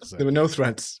 exactly. So, there were no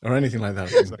threats or anything like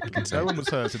that. Exactly. No one was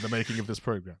hurt in the making of this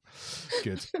program.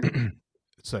 Good.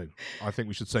 So I think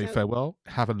we should say farewell.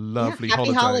 Have a lovely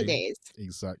happy holidays.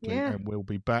 Exactly. Yeah. And we'll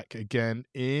be back again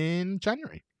in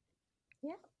January.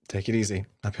 Yeah. Take it easy.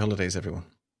 Happy holidays, everyone.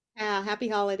 Happy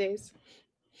holidays.